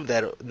show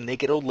that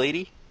naked old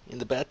lady in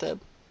the bathtub?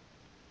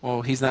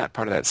 Well, he's not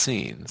part of that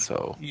scene,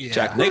 so Yeah.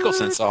 Jack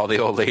Nicholson saw the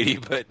old lady,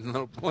 but the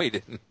little boy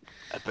didn't.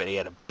 I bet he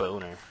had a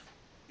boner.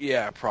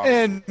 Yeah, probably.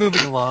 And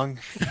moving along.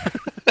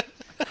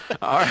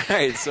 All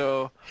right,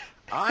 so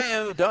I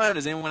am done.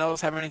 Does anyone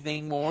else have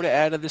anything more to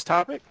add to this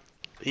topic?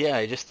 Yeah,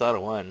 I just thought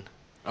of one.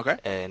 Okay.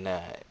 And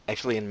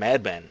actually in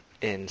Mad Men,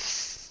 in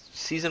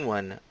season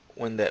 1,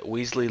 when that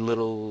Weasley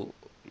little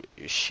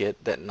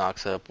shit that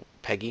knocks up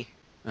Peggy,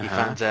 he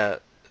Uh-huh. finds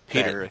out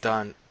Peter.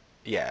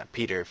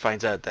 Peter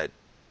finds out that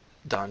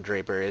Don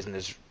Draper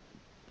isn't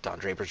Don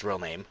Draper's real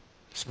name.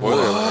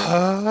 Spoiler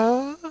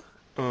alert.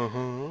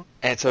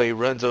 And so he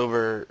runs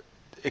over,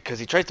 because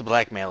he tries to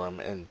blackmail him,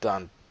 and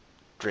Don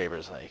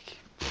Draper's like,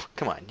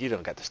 come on, you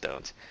don't got the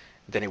stones.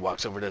 Then he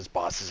walks over to his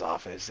boss's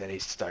office, and he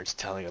starts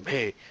telling him,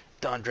 hey,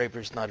 Don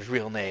Draper's not his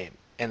real name.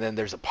 And then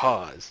there's a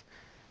pause,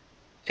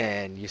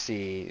 and you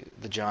see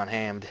the John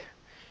Hamm,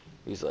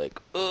 he's like,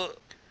 ugh.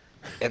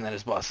 And then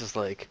his boss is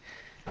like,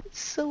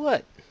 so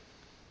what?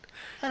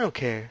 I don't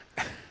care.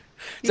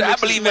 He So I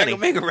makes his believe I money." can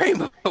make a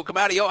rainbow come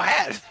out of your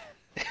hat.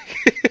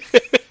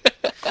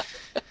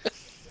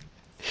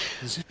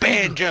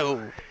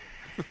 Banjo!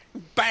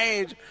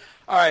 Bang!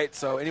 All right,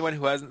 so anyone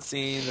who hasn't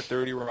seen the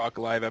 30 Rock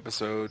live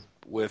episode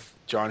with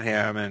John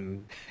Hamm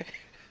and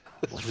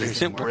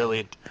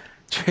Brilliant.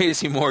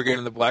 Tracy Morgan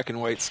in the black and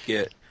white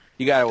skit,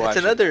 you gotta watch That's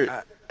it.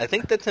 another. I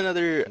think that's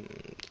another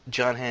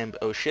John Hamm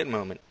oh shit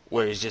moment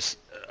where he's just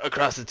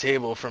across the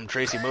table from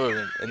Tracy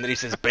Morgan, and then he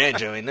says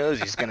banjo. He knows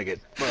he's gonna get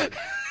mugged,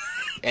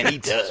 and he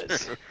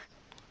does.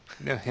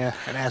 Yeah,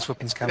 an ass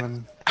whooping's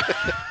coming.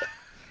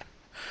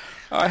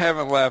 I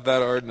haven't laughed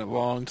that hard in a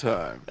long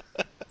time.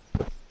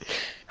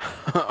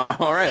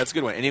 All right, that's a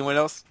good one. Anyone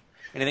else?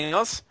 Anything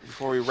else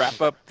before we wrap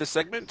up this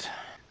segment?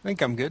 I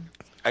think I'm good.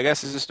 I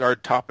guess it's just our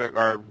topic,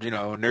 our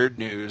nerd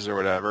news or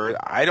whatever.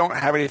 I don't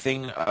have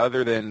anything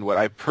other than what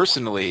I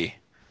personally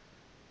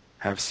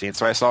have seen.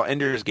 So I saw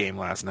Ender's Game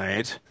last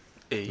night.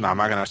 No, I'm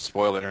not gonna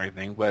spoil it or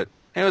anything, but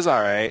it was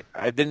all right.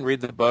 I didn't read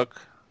the book,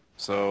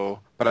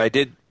 but I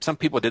did. Some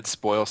people did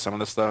spoil some of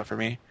the stuff for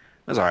me.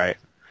 It was all right.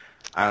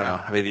 I don't know.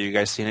 Have either of you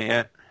guys seen it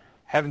yet?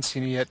 Haven't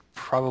seen it yet.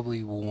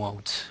 Probably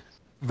won't.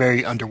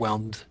 Very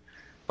underwhelmed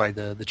by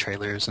the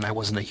trailers, and I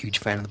wasn't a huge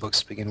fan of the books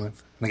to begin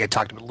with. I think I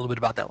talked a little bit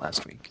about that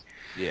last week.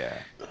 Yeah.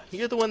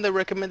 You're the one that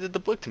recommended the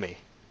book to me,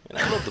 and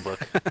I love the book.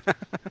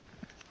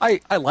 I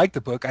liked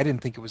the book. I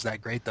didn't think it was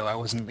that great, though. I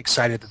wasn't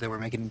excited that they were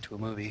making it into a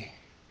movie.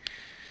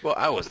 Well,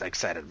 I wasn't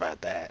excited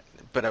about that,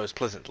 but I was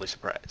pleasantly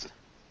surprised.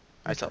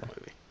 I saw the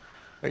movie.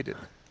 I did.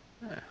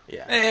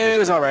 Yeah. It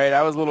was all right.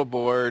 I was a little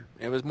bored.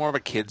 It was more of a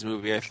kids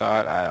movie, I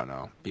thought. I don't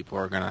know.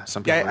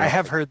 Some people. Yeah, are I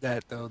have heard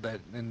that though. That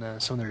in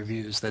some of the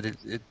reviews that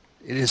it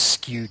is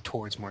skewed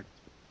towards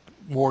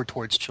more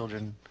towards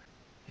children.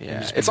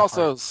 Yeah, just it's being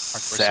also hardcore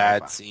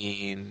sad sci-fi.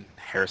 seeing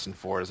Harrison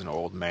Ford as an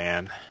old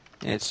man.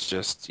 It's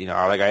just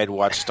like I had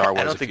watched Star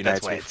Wars I don't a think few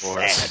that's nights why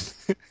before. it's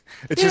sad.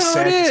 It's You just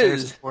know, sad it because is.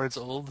 Harrison Ford's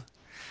old.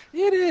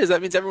 It is.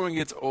 That means everyone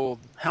gets old.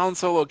 Han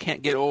Solo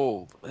can't get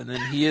old, and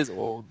then he is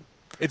old.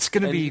 It's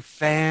going to And- be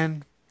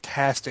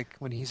fantastic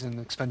when he's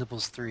in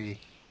Expendables 3.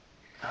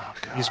 Oh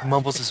He just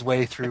mumbles his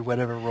way through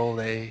whatever role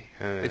they've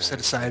set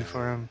aside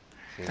for him.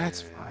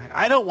 That's fine.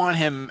 I don't want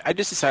him. I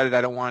just decided I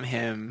don't want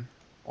him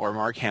or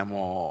Mark Hamill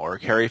or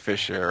Carrie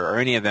Fisher or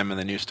any of them in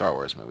the new Star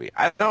Wars movie.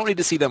 I don't need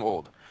to see them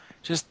old.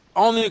 Just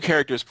all new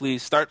characters,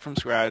 please. Start from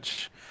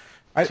scratch.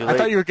 I Too thought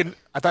late. you were going.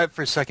 I thought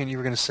for a second you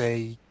were going to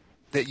say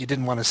that you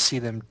didn't want to see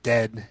them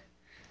dead,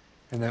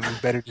 and then we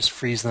better just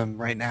freeze them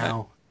right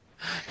now.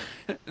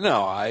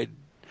 No,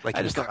 Like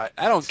I just don't,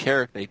 I don't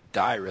care if they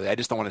die. Really, I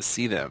just don't want to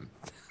see them.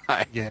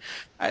 Yeah.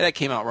 That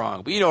came out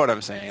wrong, but you know what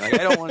I'm saying. Like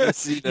I don't want to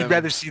see them. You'd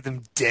rather see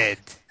them dead.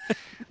 I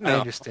No.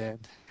 understand.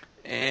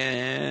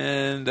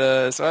 And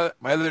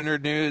my other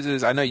nerd news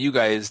is I know you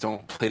guys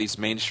don't play these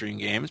mainstream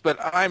games, but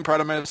I'm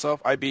proud of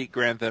myself. I beat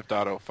Grand Theft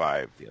Auto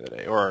 5 the other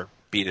day, or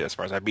beat it as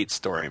far as I beat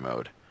story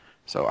mode.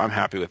 So I'm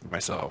happy with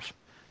myself.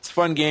 It's a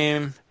fun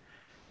game.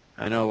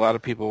 I know a lot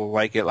of people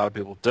like it, a lot of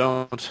people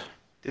don't.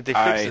 Did they fix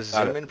the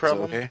thought it zoom-in was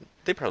problem? okay.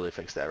 They probably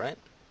fixed that, right?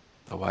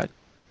 The what?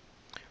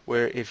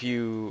 Where if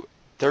you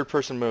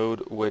third-person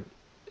mode would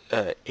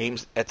aim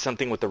at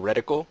something with the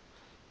reticle,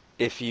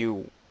 if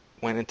you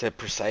went into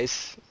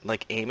precise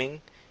like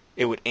aiming,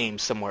 it would aim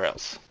somewhere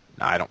else.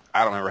 No, I don't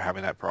remember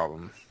having that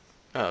problem.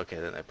 Oh, okay,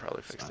 then they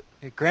probably fixed it.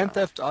 Yeah, Grand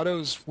Theft Auto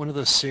is one of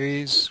those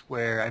series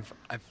where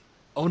I've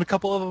owned a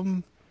couple of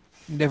them.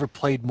 Never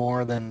played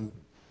more than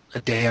a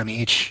day on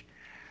each,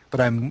 but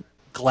I'm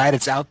glad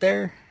it's out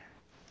there.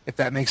 If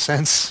that makes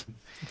sense,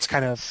 it's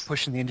kind of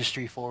pushing the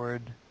industry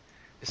forward.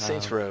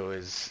 Saints Row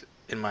is,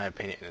 in my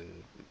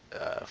opinion,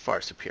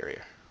 far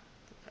superior.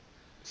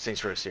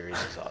 Saints Row series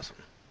is awesome.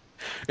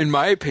 In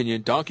my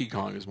opinion, Donkey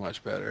Kong is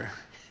much better.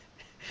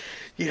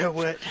 You know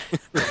what?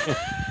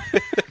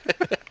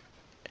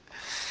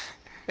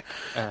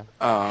 I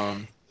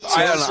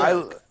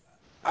don't know.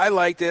 I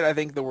liked it. I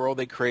think the world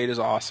they create is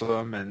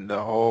awesome, and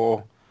the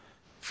whole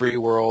free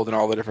world and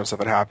all the different stuff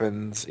that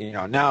happens. You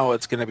know, now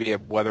it's going to be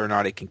whether or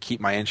not it can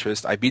keep my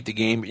interest. I beat the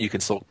game, but you can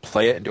still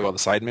play it and do all the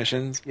side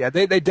missions. Yeah,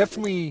 they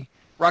definitely,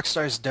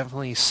 Rockstar's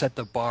definitely set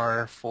the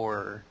bar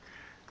for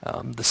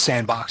the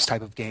sandbox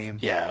type of game.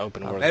 Yeah,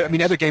 open world. I mean,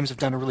 games. other games have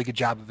done a really good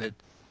job of it.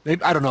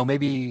 I don't know,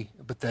 maybe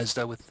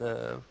Bethesda with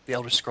the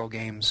Elder Scroll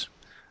games.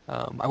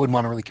 I wouldn't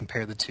want to really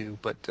compare the two,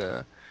 but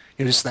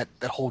just that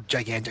whole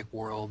gigantic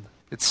world.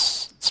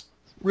 It's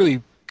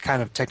really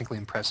kind of technically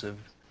impressive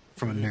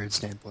from a nerd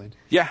standpoint.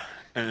 Yeah,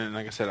 and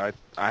like I said,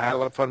 I had a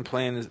lot of fun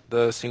playing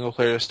the single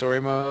player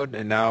story mode,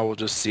 and now we'll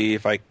just see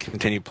if I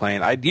continue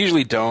playing. I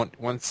usually don't.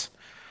 Once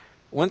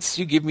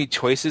you give me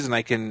choices and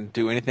I can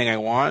do anything I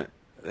want,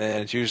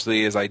 then it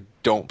usually is I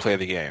don't play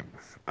the game.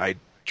 I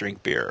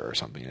drink beer or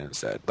something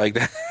instead. Like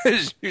that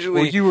is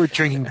usually. Well, you were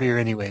drinking beer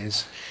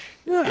anyways.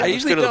 Yeah, Yeah, I let's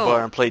usually go to the don't.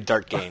 bar and play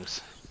dart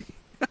games.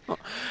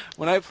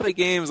 When I play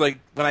games, like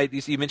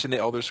you mentioned the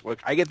Elder Scrolls,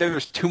 I get there.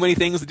 There's too many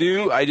things to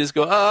do. I just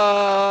go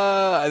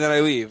and then I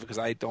leave because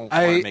I don't want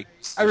to make. I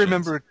decisions.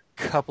 remember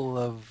a couple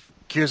of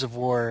Gears of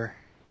War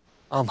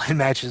online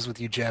matches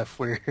with you, Jeff,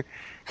 where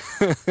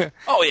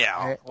Oh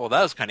yeah, well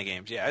those kind of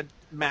games. Yeah,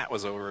 Matt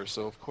was over,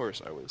 so of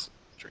course I was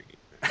drinking.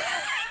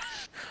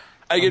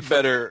 I get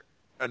better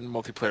in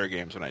multiplayer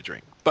games when I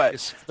drink, but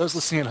for those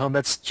listening at home,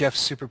 that's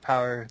Jeff's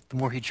superpower. The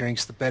more he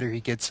drinks, the better he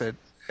gets at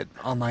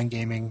online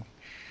gaming.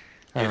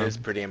 It is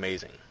pretty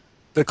amazing.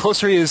 The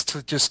closer he is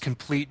to just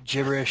complete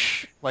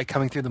gibberish, like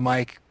coming through the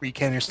mic, where you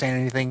can't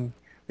understand anything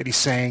that he's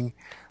saying,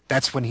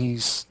 that's when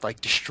he's like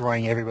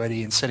destroying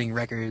everybody and setting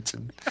records.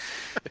 And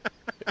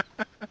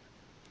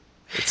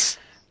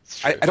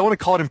I don't want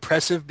to call it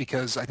impressive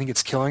because I think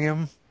it's killing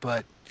him,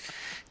 but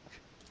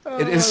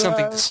it is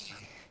something to see.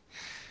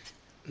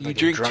 you Like a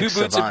drink drunk 2 boots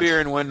of savant.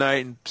 beer in one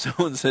night, and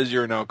someone says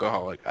you're an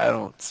alcoholic. I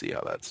don't see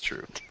how that's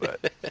true,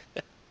 but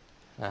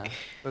But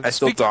I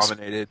still speaking-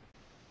 dominated.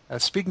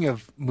 Speaking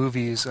of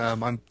movies,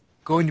 I'm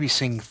going to be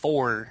seeing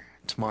Thor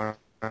tomorrow,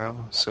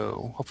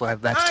 so hopefully I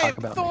have that to talk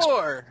about next week.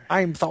 Thor.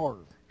 I'm Thor.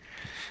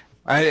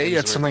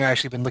 It's something I've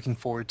actually been looking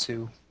forward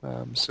to,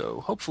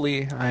 so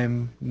hopefully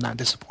I'm not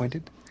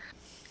disappointed.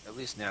 At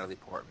least Natalie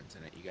Portman's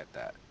in it. You got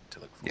that to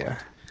look forward Yeah,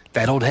 to.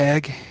 that old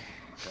hag.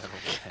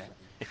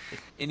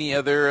 Any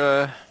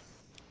other?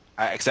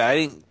 I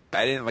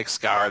didn't like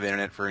scour the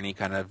internet for any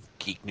kind of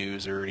geek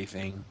news or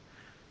anything.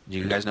 Do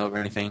you guys know of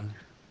anything?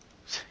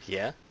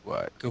 Yeah.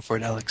 What? Go for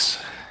it,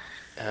 Alex.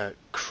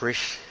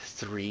 Krish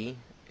 3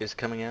 is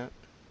coming out.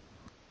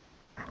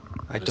 I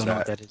What is don't know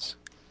what that? that is.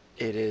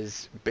 It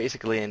is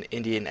basically an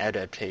Indian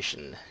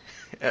adaptation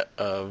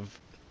of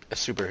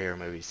superhero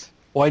movies.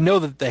 Well, I know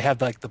that they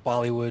have like the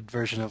Bollywood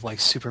version of like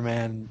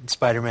Superman and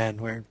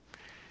Spider-Man, where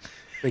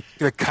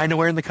they're kind of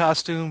wearing the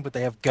costume, but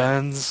they have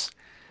guns,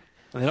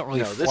 and they don't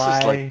really No, this is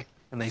fly, like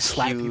and they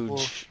slap people.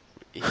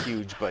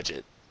 Huge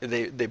budget.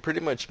 They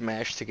pretty much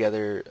mashed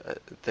together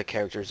the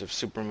characters of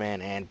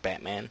Superman and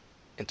Batman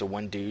into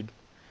one dude.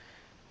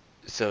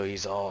 So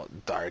he's all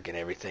dark and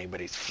everything,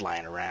 but he's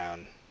flying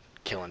around,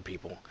 killing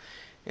people.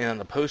 And on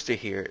the poster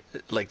here,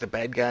 like the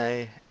bad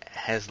guy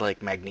has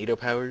like Magneto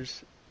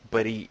powers,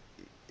 but he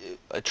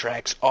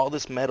attracts all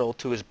this metal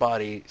to his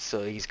body,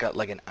 so he's got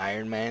like an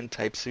Iron Man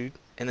type suit.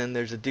 And then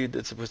there's a dude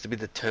that's supposed to be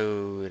the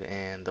Toad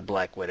and the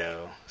Black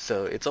Widow.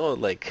 So it's all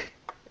like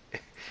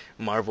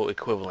Marvel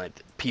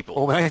equivalent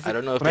people. Well, I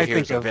don't know if they're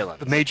heroes or villains.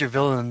 the major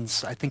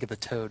villains, I think of the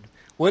Toad.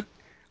 When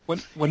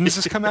does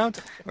this come out,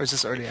 or is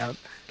this already out?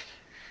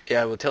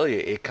 Yeah, I will tell you,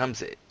 it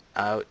comes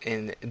out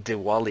in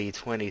Diwali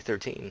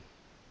 2013.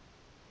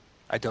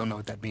 I don't know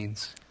what that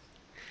means.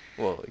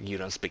 Well, you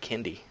don't speak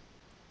Hindi.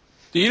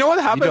 Do you know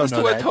what happens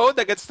know to a that. toad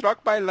that gets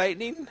struck by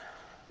lightning?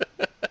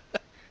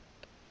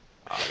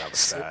 Oh, that was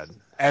sad.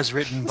 As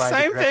written The by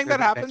same the thing director that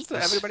of happens to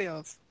Avengers. everybody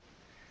else.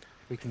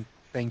 We can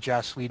thank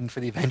Joss Whedon for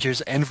the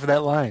Avengers and for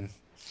that line.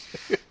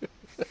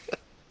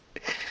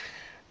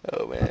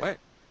 Oh man.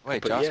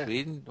 Wait, But Joss yeah.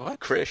 Whedon? What?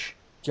 Krish.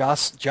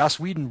 Joss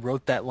Whedon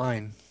wrote that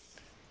line.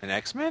 An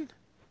X-Men?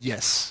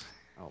 Yes,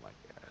 Oh my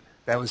god.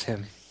 that was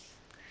him.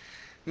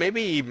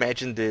 Maybe he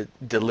imagined it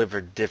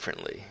delivered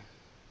differently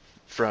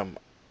from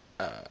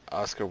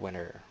Oscar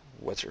winner.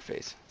 What's her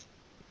face?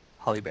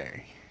 Holly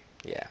Berry.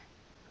 Yeah.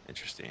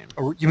 Interesting.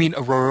 You mean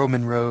Aurora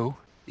Monroe,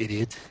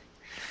 idiot.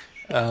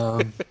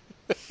 So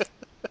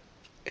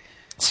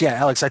yeah,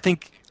 Alex, I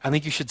think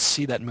you should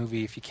see that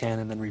movie if you can,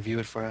 and then review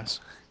it for us.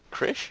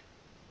 Krish?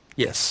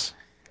 Yes.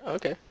 Oh,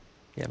 okay.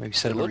 Yeah, maybe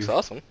set It up a looks review.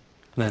 awesome.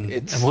 Then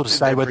It's- and we'll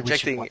decide they're whether we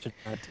should projecting- watch it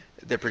or not.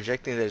 They're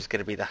projecting that it's going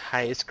to be the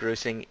highest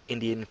grossing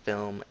Indian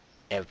film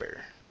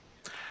ever.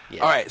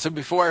 Yeah. All right, so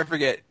before I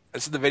forget,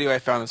 this is the video I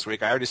found this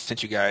week. I already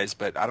sent you guys,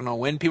 but I don't know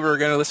when people are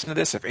going to listen to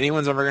this, if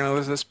anyone's ever going to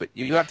listen to this, but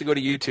you have to go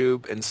to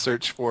YouTube and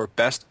search for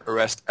Best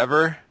Arrest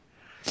Ever.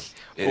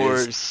 It Or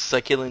is-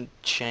 succulent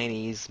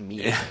Chinese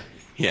meat.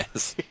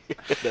 Yes.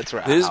 That's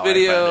right. This how I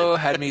video found it.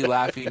 had me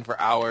laughing for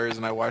hours,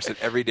 and I watched it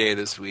every day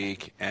this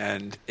week,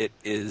 and it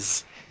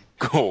is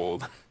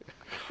gold.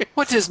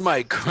 What is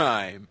my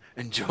crime?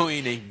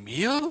 Enjoying a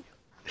meal?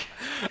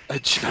 A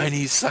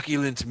Chinese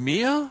succulent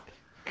meal?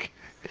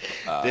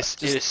 This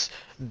is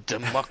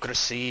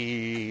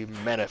Democracy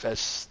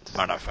Manifest.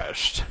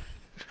 Manifest.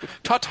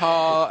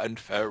 Ta-ta and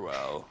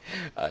farewell.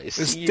 I It's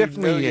see you know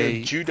definitely your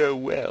a- judo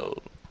well.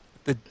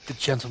 The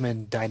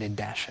gentleman dine and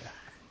dasher.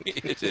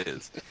 It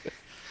is.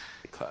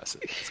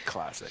 Classic. It's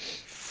classic.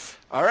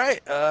 All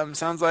right.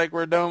 Sounds like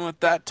we're done with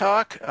that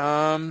talk.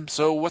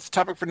 So what's the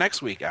topic for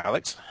next week,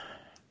 Alex?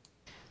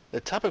 The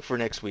topic for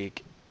next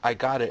week, I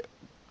got it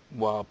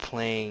while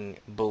playing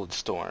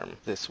Bulletstorm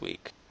this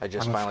week. I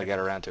just I'm finally afraid. got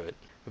around to it.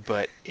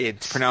 But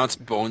it's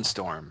Pronounced Bone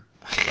Storm.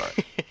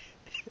 Sorry.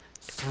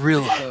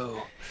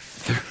 Thrill-ho.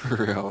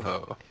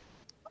 Thrill-ho.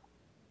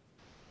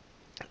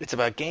 It's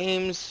about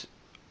games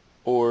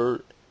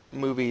or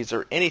movies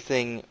or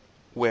anything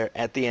where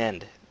at the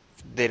end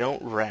they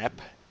don't wrap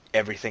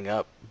everything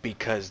up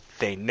because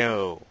they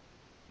know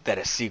that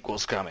a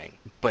sequel's coming,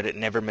 but it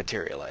never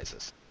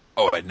materializes.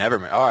 Oh, I never.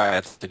 All right,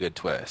 that's a good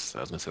twist. I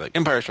was gonna say like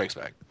Empire Strikes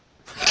Back.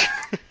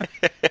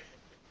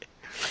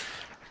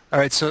 All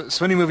right, so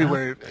any movie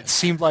where it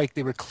seemed like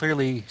they were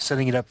clearly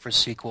setting it up for a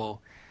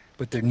sequel,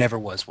 but there never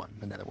was one,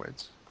 in other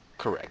words.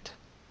 Correct.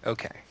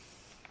 Okay.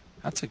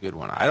 That's a good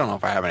one. I don't know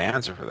if I have an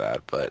answer for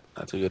that, but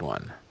that's a good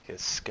one.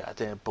 Because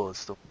goddamn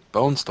Bulletstorm.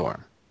 Bone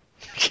Storm.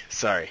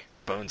 Sorry,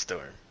 Bone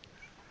Storm.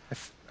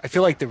 I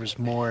feel like there was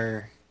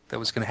more that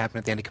was going to happen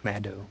at the end of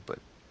Commando, but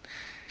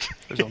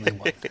there's only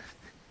one.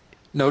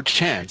 No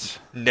chance.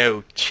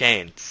 No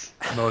chance.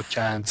 No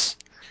chance.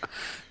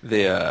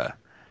 The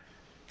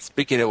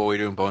speaking of what we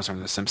do in Bone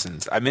Storm, The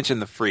Simpsons, I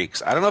mentioned the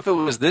Freaks. I don't know if it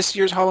was this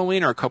year's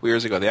Halloween or a couple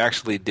years ago. They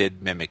actually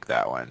did mimic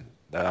that one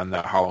on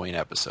the Halloween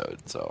episode.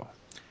 So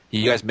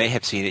you guys may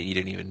have seen it. You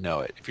didn't even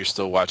know it if you're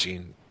still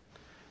watching.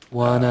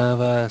 One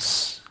of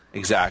us.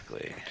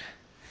 Exactly.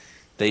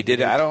 They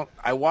did. I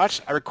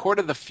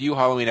recorded the few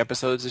Halloween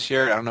episodes this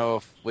year. I don't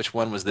know which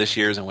one was this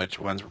year's and which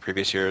ones were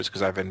previous years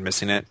because I've been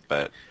missing it.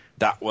 But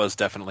that was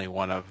definitely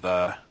one of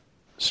the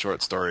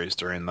short stories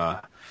during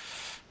the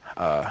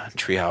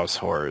Treehouse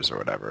Horrors or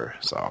whatever.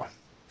 So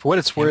For what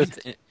it's worth,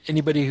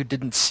 anybody who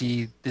didn't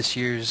see this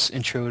year's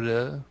intro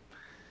to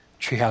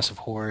Treehouse of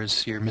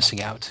Horrors, you're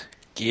missing out.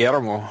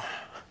 Guillermo.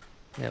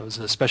 Yeah, it was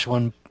a special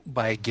one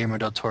by Guillermo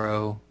del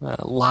Toro.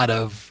 A lot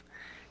of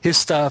his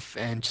stuff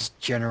and just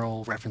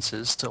general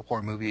references to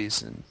horror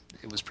movies, and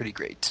it was pretty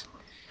great.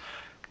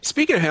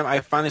 Speaking of him, I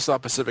finally saw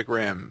Pacific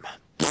Rim.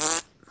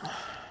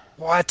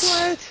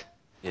 What?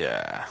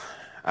 Yeah,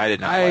 I did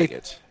not I- like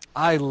it.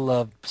 I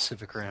love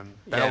Pacific Rim.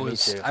 Yeah, me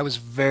too. I was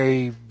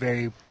very,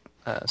 very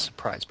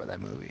surprised by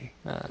that movie.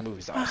 The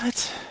movie's awesome.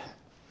 What?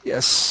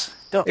 Yes.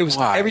 Don't- It was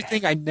why?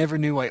 everything I never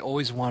knew I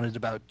always wanted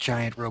about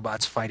giant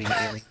robots fighting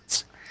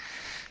aliens.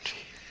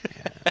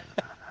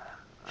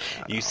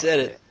 You said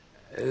it.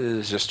 It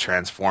was just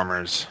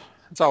Transformers.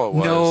 That's all it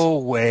was. No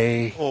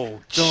way. Oh,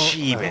 Don't-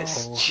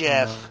 Jeebus, no,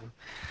 Jeff.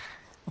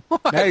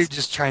 Now you're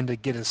just trying to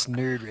get us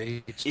nerd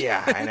raged.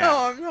 Yeah, I know. No,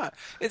 I'm not.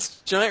 It's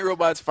giant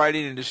robots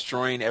fighting and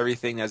destroying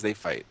everything as they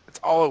fight. That's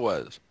all it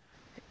was.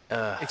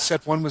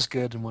 Except one was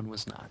good and one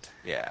was not.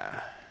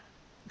 Yeah.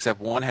 Except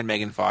one had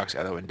Megan Fox,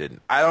 the other one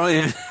didn't. I don't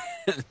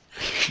even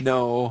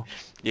know.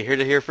 You heard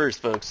it here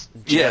first, folks.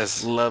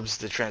 Yes. Jeff loves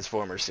the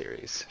Transformers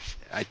series.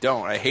 I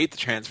don't. I hate the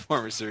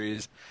Transformers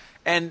series.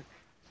 And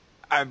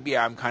I'm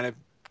kind of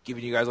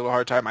giving you guys a little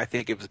hard time. I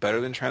think it was better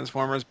than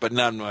Transformers, but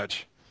not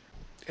much.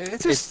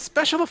 It's just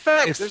special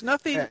effects. There's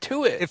nothing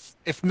to it.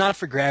 If not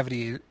for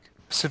Gravity,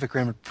 Pacific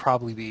Rim would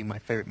probably be my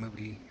favorite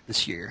movie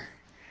this year.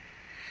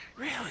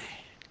 Really?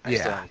 I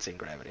still Yeah. haven't seen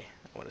Gravity.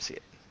 I want to see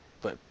it.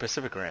 But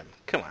Pacific Rim,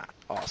 come on.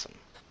 Awesome.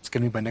 It's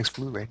going to be my next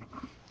Blu-ray.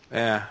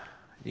 Yeah.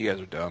 You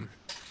guys are dumb.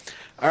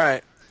 All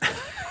right.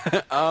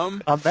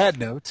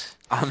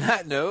 On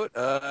that note,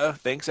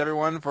 thanks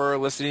everyone for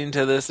listening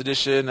to this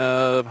edition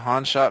of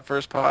Han Shot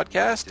First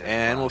Podcast,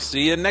 and we'll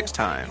see you next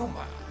time.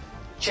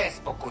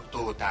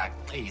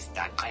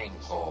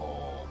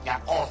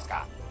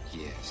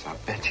 Yes, I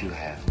bet you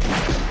have.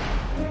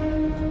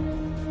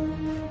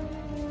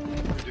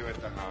 Do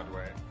it the hard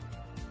way.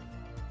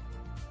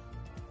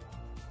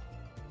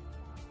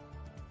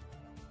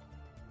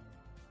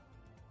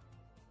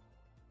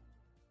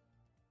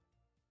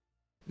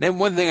 Name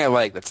one thing I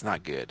like that's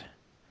not good.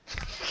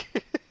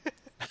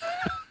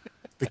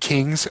 the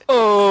Kings.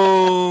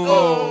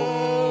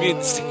 Oh. I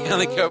mean,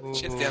 Stanley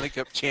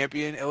Cup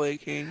champion, LA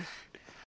Kings.